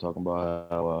stuff, and they were talking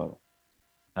about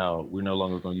how we're no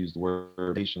longer gonna use the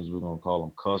word patients, we're gonna call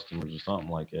them customers or something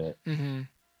like that. Hmm.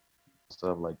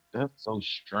 Stuff like that's so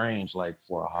strange, like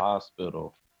for a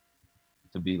hospital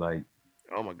to be like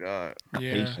Oh my God.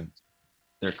 Yeah. patients,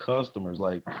 they're customers,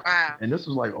 like. wow. And this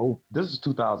was like, oh, this is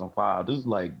 2005. This is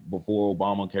like before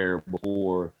Obamacare,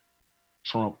 before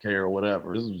Trump care or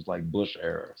whatever. This was like Bush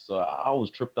era. So I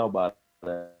was tripped out by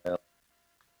that.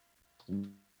 I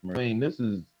mean,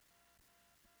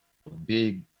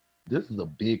 big. This is a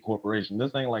big corporation.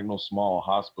 This ain't like no small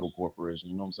hospital corporation.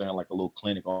 You know what I'm saying? Like a little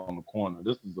clinic on the corner.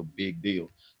 This is a big deal.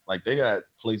 Like they got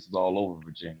places all over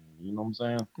Virginia. You know what I'm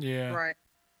saying? Yeah. Right.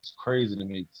 It's crazy to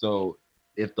me. So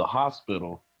if the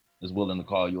hospital is willing to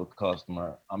call you a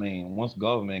customer, I mean, once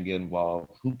government get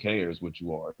involved, who cares what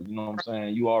you are? You know what I'm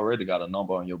saying? You already got a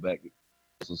number on your back.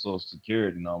 It's a social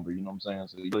security number. You know what I'm saying?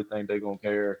 So you really think they're gonna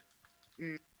care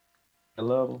Mm. at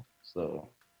level? So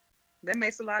That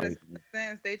makes a lot of crazy.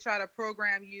 sense. They try to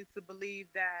program you to believe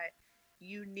that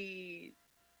you need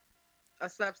a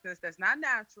substance that's not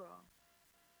natural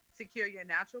to cure your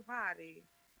natural body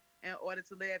in order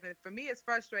to live. And for me, it's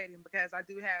frustrating because I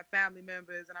do have family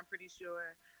members, and I'm pretty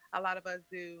sure a lot of us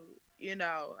do,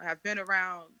 have been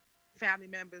around family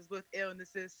members with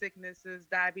illnesses, sicknesses,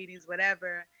 diabetes,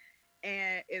 whatever.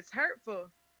 And it's hurtful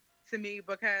to me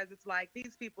because it's like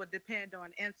these people depend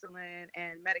on insulin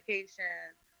and medication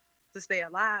to stay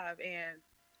alive. And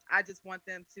I just want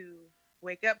them to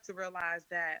wake up to realize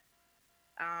that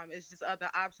it's just other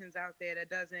options out there that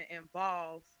doesn't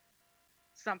involve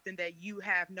something that you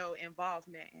have no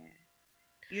involvement in.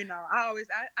 I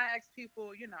ask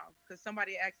people, because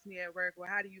somebody asked me at work, well,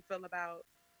 how do you feel about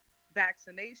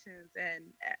vaccinations? And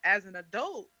as an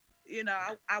adult,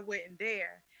 I wouldn't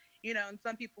dare, and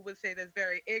some people would say that's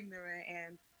very ignorant.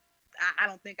 And I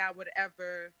don't think I would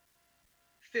ever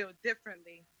feel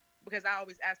differently because I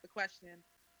always ask the question,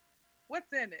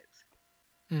 what's in it?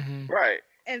 Hmm. Right.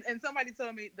 And somebody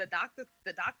told me the doctor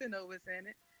know what's in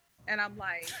it. And I'm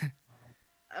like,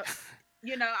 uh,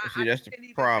 See, I that's just the couldn't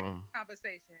even finish problem. the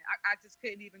conversation. I just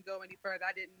couldn't even go any further.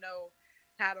 I didn't know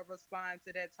how to respond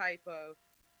to that type of,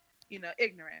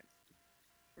 ignorance,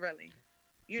 really.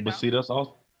 You But know? see,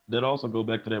 that also go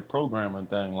back to that programming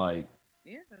thing.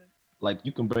 Yeah. Like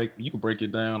you can break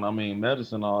it down. I mean,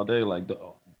 medicine all day. Like the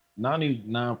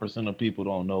 99% of people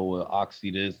don't know what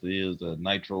oxy this is, a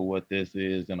nitro what this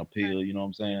is, and a Right. pill. You know what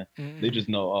I'm saying? They Hmm. just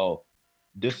know, oh,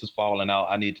 this is falling out.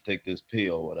 I need to take this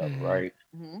pill or whatever, Hmm. right?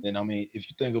 Hmm. And I mean, if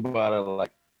you think about it,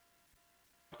 like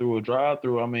through a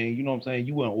drive-through, I mean, you know what I'm saying?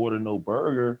 You wouldn't order no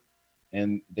burger,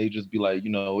 and they just be like,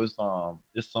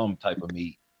 it's some type of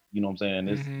meat. You know what I'm saying?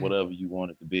 It's Mm-hmm. whatever you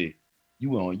want it to be. You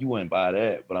wouldn't buy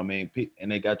that, but I mean,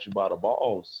 and they got you by the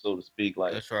balls, so to speak.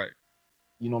 Like, That's right.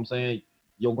 you know what I'm saying?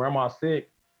 Your grandma's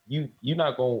sick. You're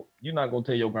not gonna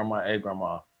tell your grandma, hey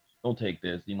grandma, don't take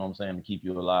this. You know what I'm saying, to keep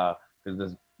you alive, because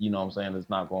this, you know what I'm saying, it's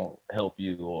not gonna help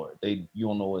you, or you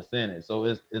don't know what's in it. So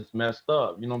it's messed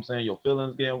up. You know what I'm saying? Your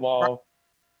feelings get Right. involved,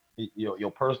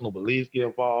 your personal beliefs get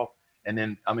involved, and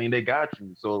then I mean they got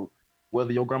you. So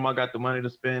whether your grandma got the money to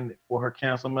spend for her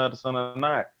cancer medicine or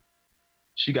not,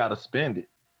 she got to spend it.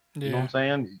 You know what I'm Yeah.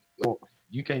 saying?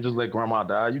 You can't just let grandma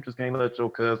die. You just can't let your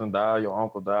cousin die, your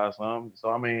uncle die, or something. So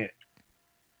I mean,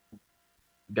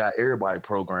 got everybody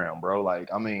programmed, bro. Like,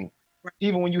 I mean, Right.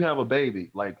 even when you have a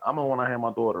baby, like I remember when I had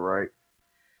my daughter, right?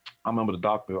 I remember the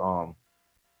doctor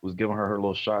was giving her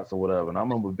little shots or whatever, and I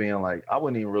remember being like, I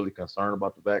wasn't even really concerned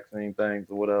about the vaccine things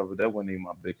or whatever. That wasn't even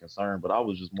my big concern, but I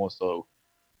was just more so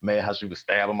mad how she was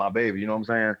stabbing my baby. You know what I'm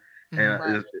saying? Mm-hmm. And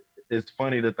Right. it's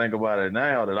funny to think about it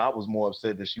now that I was more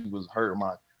upset that she was hurt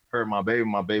my baby.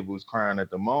 My baby was crying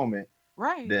at the moment.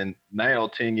 Right. Then now,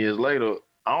 10 years later,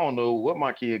 I don't know what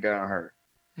my kid got her.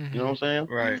 You know Mm-hmm. what I'm saying?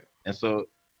 Mhm. Right. And so,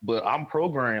 but I'm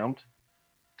programmed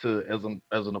to as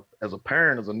a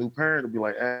parent, as a new parent, to be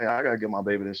like, hey, I gotta get my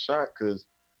baby this shot, because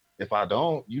if I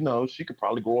don't, she could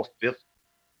probably grow a fifth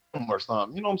or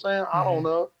something. You know what I'm saying? I don't Mm-hmm.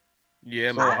 know.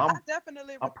 Yeah, So I, man. I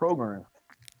definitely I'm programmed.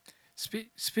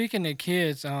 Speaking of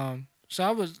kids, so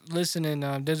I was listening.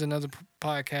 There's another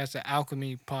podcast, the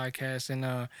Alchemy podcast,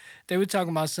 and they were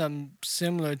talking about something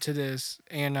similar to this.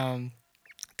 And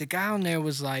the guy on there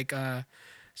was like,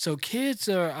 so kids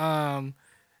are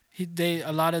they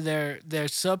a lot of their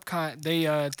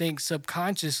they think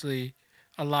subconsciously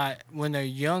a lot when they're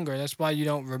younger. That's why you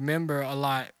don't remember a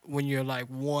lot when you're like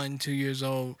 1, 2 years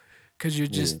old, because you're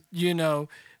Yeah. just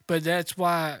But that's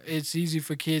why it's easy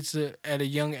for kids to, at a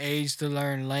young age, to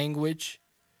learn language,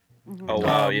 hmm Oh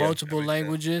wow, yeah, that multiple makes sense.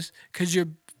 languages, because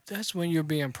that's when you're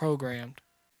being programmed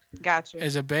Gotcha.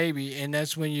 as a baby, and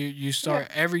that's when you Yeah. start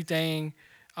everything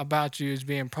about you is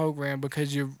being programmed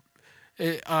because your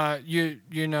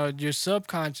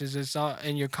subconscious is all,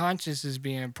 and your conscious is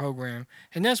being programmed,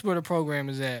 and that's where the program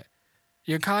is at.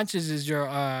 Your conscious is your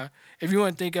if you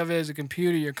want to think of it as a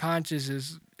computer, your conscious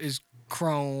is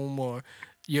Chrome, or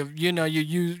you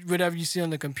use whatever you see on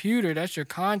the computer. That's your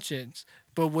conscience.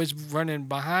 But what's running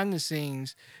behind the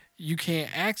scenes, you can't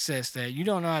access that. You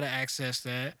don't know how to access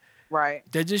that. Right.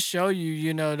 They just show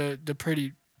you, the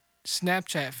pretty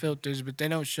Snapchat filters, but they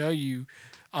don't show you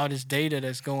all this data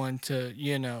that's going to,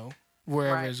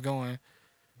 wherever Right. it's going.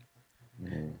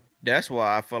 Yeah. That's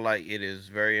why I feel like it is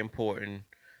very important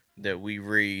that we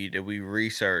read, that we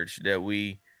research, that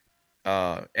we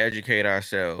educate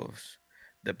ourselves.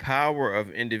 The power of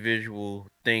individual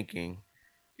thinking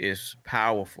is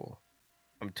powerful.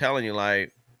 I'm telling you,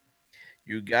 like,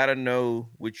 you gotta know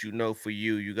what you know for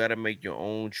you. You gotta make your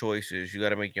own choices. You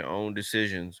gotta make your own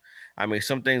decisions. I mean,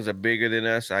 some things are bigger than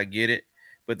us. I get it,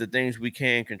 but the things we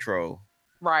can control,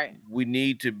 Right. we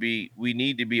need to be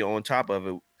on top of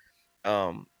it.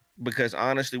 Um, because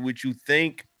honestly, what you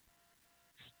think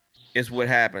is what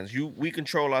happens. We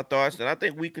control our thoughts, and I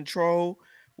think we control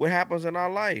what happens in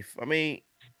our life. I mean,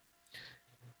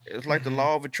 it's like the Hmm.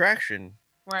 law of attraction.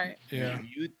 Right. Yeah.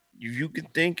 You if you can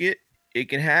think it, it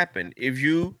can happen. If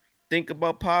you think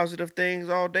about positive things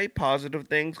all day, positive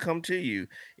things come to you.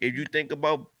 If you think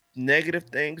about negative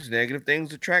things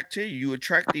attract to you. You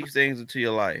attract these things into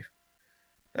your life.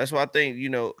 That's why I think,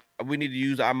 we need to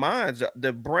use our minds.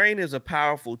 The brain is a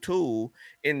powerful tool,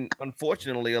 and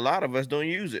unfortunately, a lot of us don't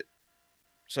use it.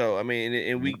 So, I mean,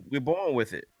 and we're born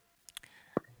with it.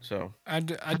 So, I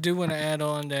do want to add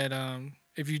on that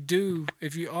if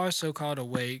you are so called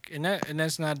awake, and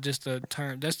that's not just a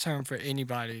term, that's term for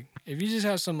anybody. If you just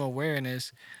have some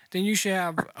awareness, then you should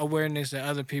have awareness that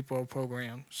other people are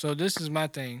programmed. So this is my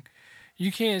thing.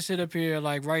 You can't sit up here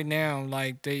like right now,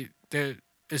 like there's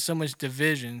so much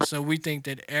division. So we think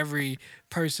that every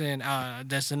person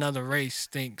that's another race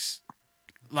thinks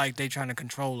like they trying to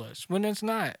control us when it's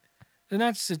not. It's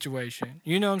not the situation.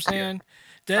 You know what I'm yeah. saying?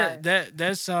 Right.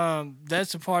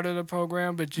 That's a part of the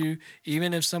program. But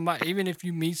even if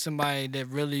you meet somebody that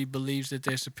really believes that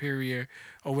they're superior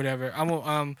or whatever,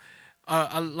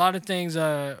 a lot of things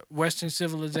Western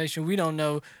civilization we don't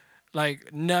know,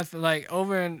 like nothing, like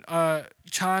over in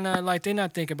China, like they're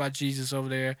not thinking about Jesus over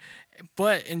there.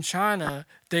 But in China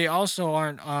they also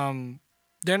aren't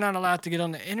they're not allowed to get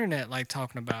on the internet like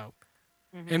talking about.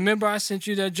 And hmm remember I sent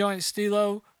you that joint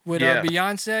Stilo with Yeah.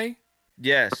 Beyonce?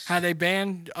 How Yes. they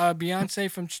banned Beyonce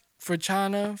for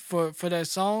China for that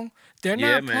song, they're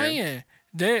Yeah, not man.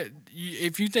 playing.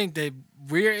 If you think that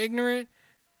we're ignorant,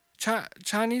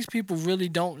 Chinese people really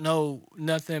don't know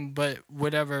nothing but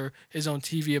whatever is on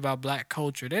TV about black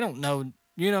culture. They don't know,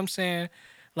 you know what I'm saying?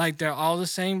 Like they're all the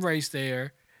same race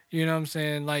there. You know what I'm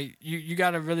saying? Like you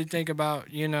got to really think about,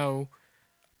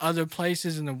 other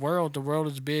places in the world. The world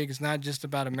is big. It's not just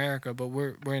about America, but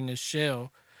we're in this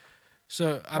shell.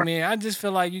 So I mean, I just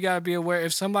feel like you gotta be aware.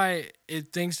 If somebody it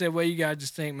thinks that way, you gotta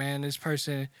just think, man, this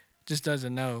person just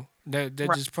doesn't know. They're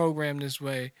Right. just programmed this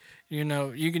way. You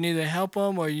can either help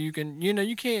them or you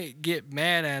can't get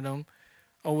mad at them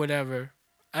or whatever.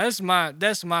 That's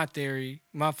my theory,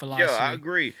 my Yeah, I philosophy.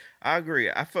 agree. I agree.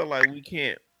 I feel like we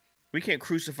can't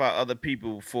crucify other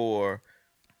people for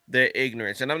their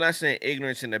ignorance. And I'm not saying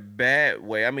ignorance in a bad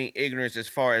way. I mean ignorance as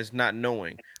far as not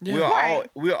knowing. We're Yeah. all Right.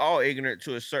 we're all ignorant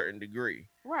to a certain degree.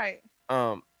 Right.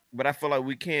 Um, but I feel like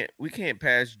we can't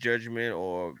pass judgment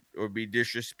or be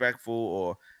disrespectful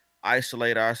or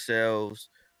isolate ourselves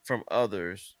from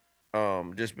others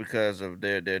just because of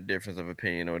their difference of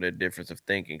opinion or their difference of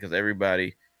thinking. Because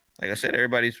everybody, like I said,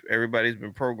 everybody's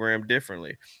been programmed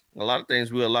differently. A lot of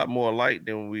things we're a lot more alike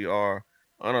than we are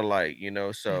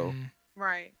unalike, so Hmm.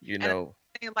 Right. you And I know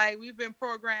think like we've been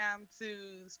programmed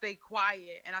to stay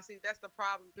quiet, and I see that's the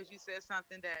problem because you said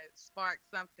something that sparked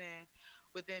something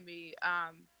within me.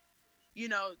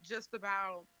 Just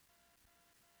about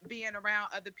being around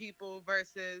other people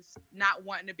versus not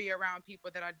wanting to be around people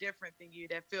that are different than you,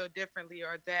 that feel differently,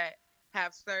 or that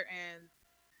have certain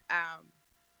um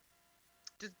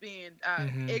just being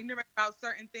Hmm. ignorant about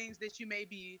certain things that you may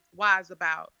be wise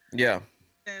about. yeah.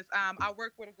 Since I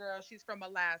work with a girl, she's from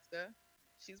Alaska,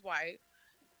 she's white.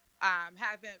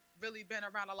 Haven't really been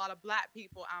around a lot of black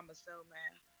people, I'm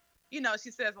assuming. She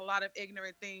says a lot of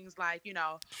ignorant things like,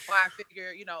 or I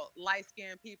figure, light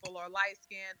skinned people are light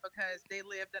skinned because they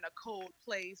lived in a cold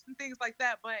place and things like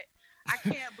that. But I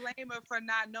can't blame her for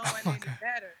not Oh knowing my any god.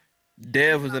 better. You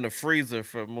Dev was know, in a freezer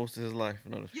for most of his life.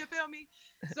 No, you feel me?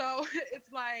 So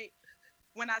it's like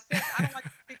when I said I don't like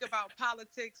to speak about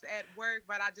politics at work,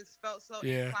 but I just felt so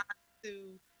Yeah. inclined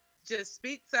to just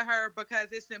speak to her because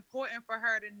it's important for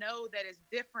her to know that it's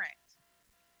different.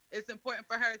 It's important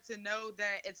for her to know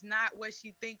that it's not what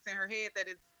she thinks in her head, that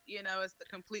it's a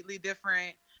completely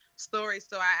different story.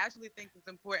 So I actually think it's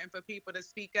important for people to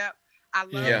speak up. I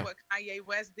love Yeah. yeah. what Kanye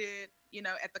West did,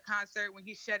 at the concert when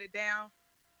he shut it down.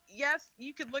 Yes,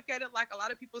 you could look at it like a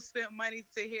lot of people spent money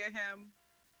to hear him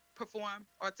perform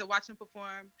or to watch him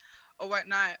perform or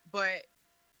whatnot, but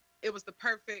it was the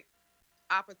perfect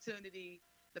opportunity,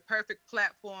 the perfect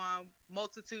platform,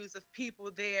 multitudes of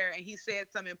people there, and he said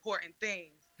some important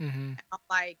things. Hmm. I'm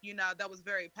like, that was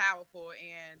very powerful.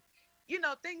 And,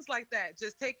 things like that,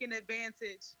 just taking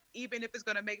advantage, even if it's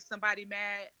going to make somebody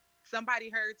mad, somebody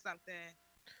heard something,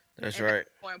 That's and that's right.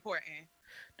 more important.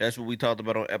 That's what we talked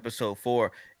about on episode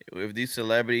 4. If these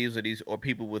celebrities or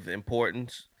people with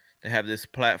importance to have this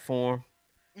platform,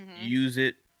 Hmm. use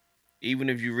it. Even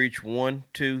if you reach one,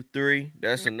 two, three,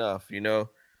 that's enough.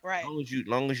 Right.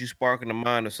 Long as you spark in the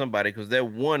mind of somebody, because that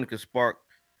one could spark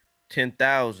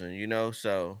 10,000.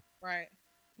 So Right.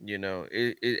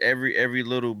 every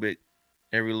little bit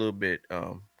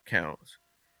counts.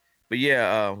 But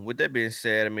yeah, with that being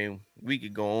said, I mean we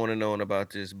could go on and on about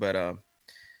this, but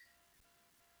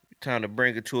time to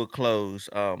bring it to a close.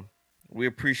 We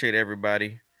appreciate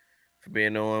everybody for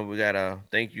being on. We gotta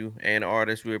thank you and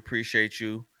artists. We appreciate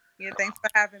you. Yeah. Thanks for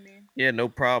having me. Yeah, no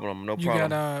problem, no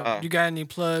problem. You got any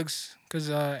plugs? Cause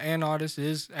an artist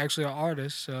is actually an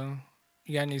artist, so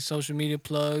you got any social media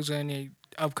plugs or any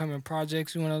upcoming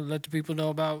projects you want to let the people know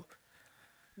about?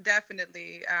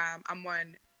 Definitely. I'm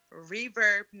on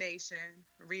Reverb Nation,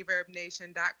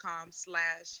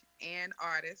 reverbnation.com/and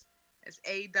artist. It's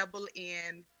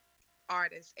ANN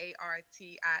artist,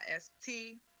 ARTIST.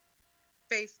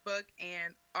 Facebook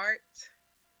and art,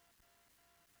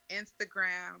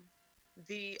 Instagram,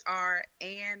 VR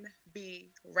and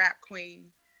B Rap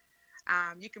Queen.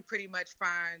 You can pretty much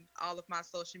find all of my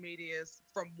social medias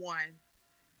from one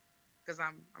because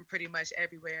I'm pretty much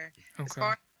everywhere. As Okay.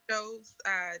 far as shows,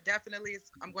 definitely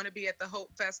I'm going to be at the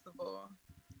Hope Festival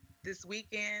this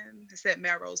weekend. It's at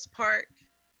Melrose Park,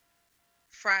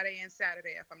 Friday and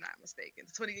Saturday, if I'm not mistaken.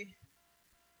 The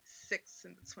 26th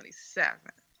and the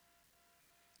 27th,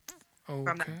 if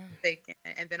I'm not Okay. mistaken.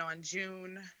 And then on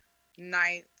June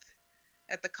 9th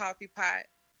at the Coffee Pot,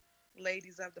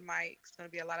 Ladies of the Mic. It's going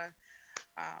to be a lot of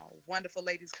wonderful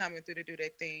ladies coming through to do their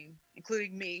thing,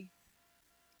 including me.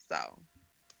 So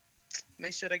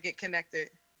make sure to get connected.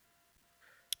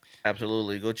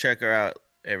 Absolutely, go check her out,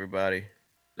 everybody.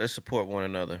 Let's support one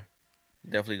another.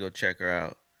 Definitely go check her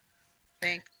out.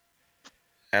 Thank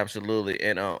Absolutely.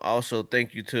 And also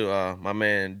thank you to my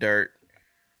man Dirt.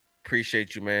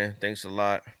 Appreciate you, man. Thanks a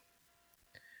lot.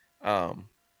 Um,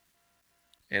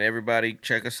 and everybody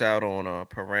check us out on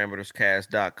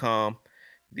parameterscast.com,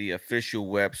 the official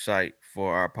website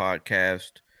for our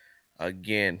podcast.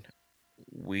 Again,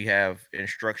 we have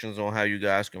instructions on how you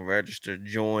guys can register,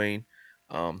 join,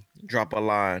 drop a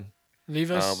line. We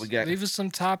got Leave us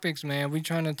some topics, man. We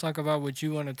trying to talk about what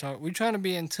you want to talk. We trying to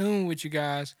be in tune with you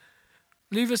guys.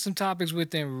 Leave us some topics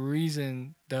within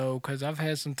reason, though, because I've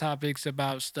had some topics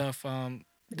about stuff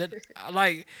that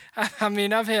like I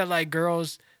mean I've had like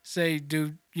girls say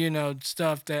do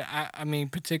stuff that I mean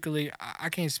particularly I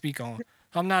can't speak on.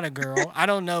 I'm not a girl. I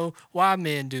don't know why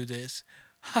men do this.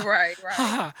 you. Right,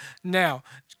 right. Now,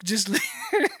 just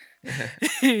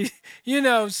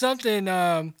something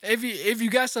if you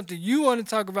got something you want to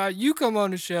talk about, you come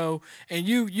on the show and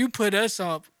you put us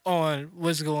up on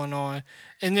what's going on,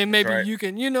 and then That's maybe right. you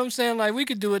can, what I'm saying, like we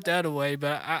could do it the other way,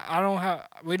 but I don't have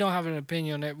we don't have an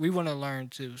opinion on that. We want to learn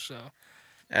too, so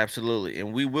Absolutely.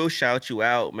 And we will shout you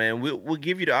out, man. We'll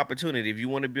give you the opportunity. If you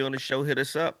want to be on the show, hit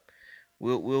us up.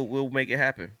 We'll make it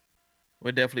happen.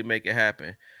 We'll definitely make it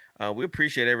happen. We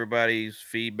appreciate everybody's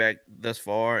feedback thus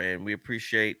far, and we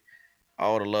appreciate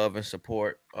all the love and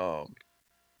support.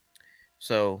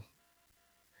 So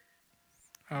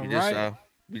all we just right.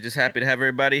 we just happy to have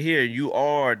everybody here. You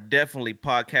are definitely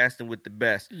podcasting with the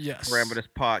best. Yes. Parameters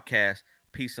Podcast.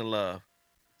 Peace and love.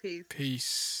 Peace.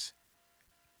 Peace.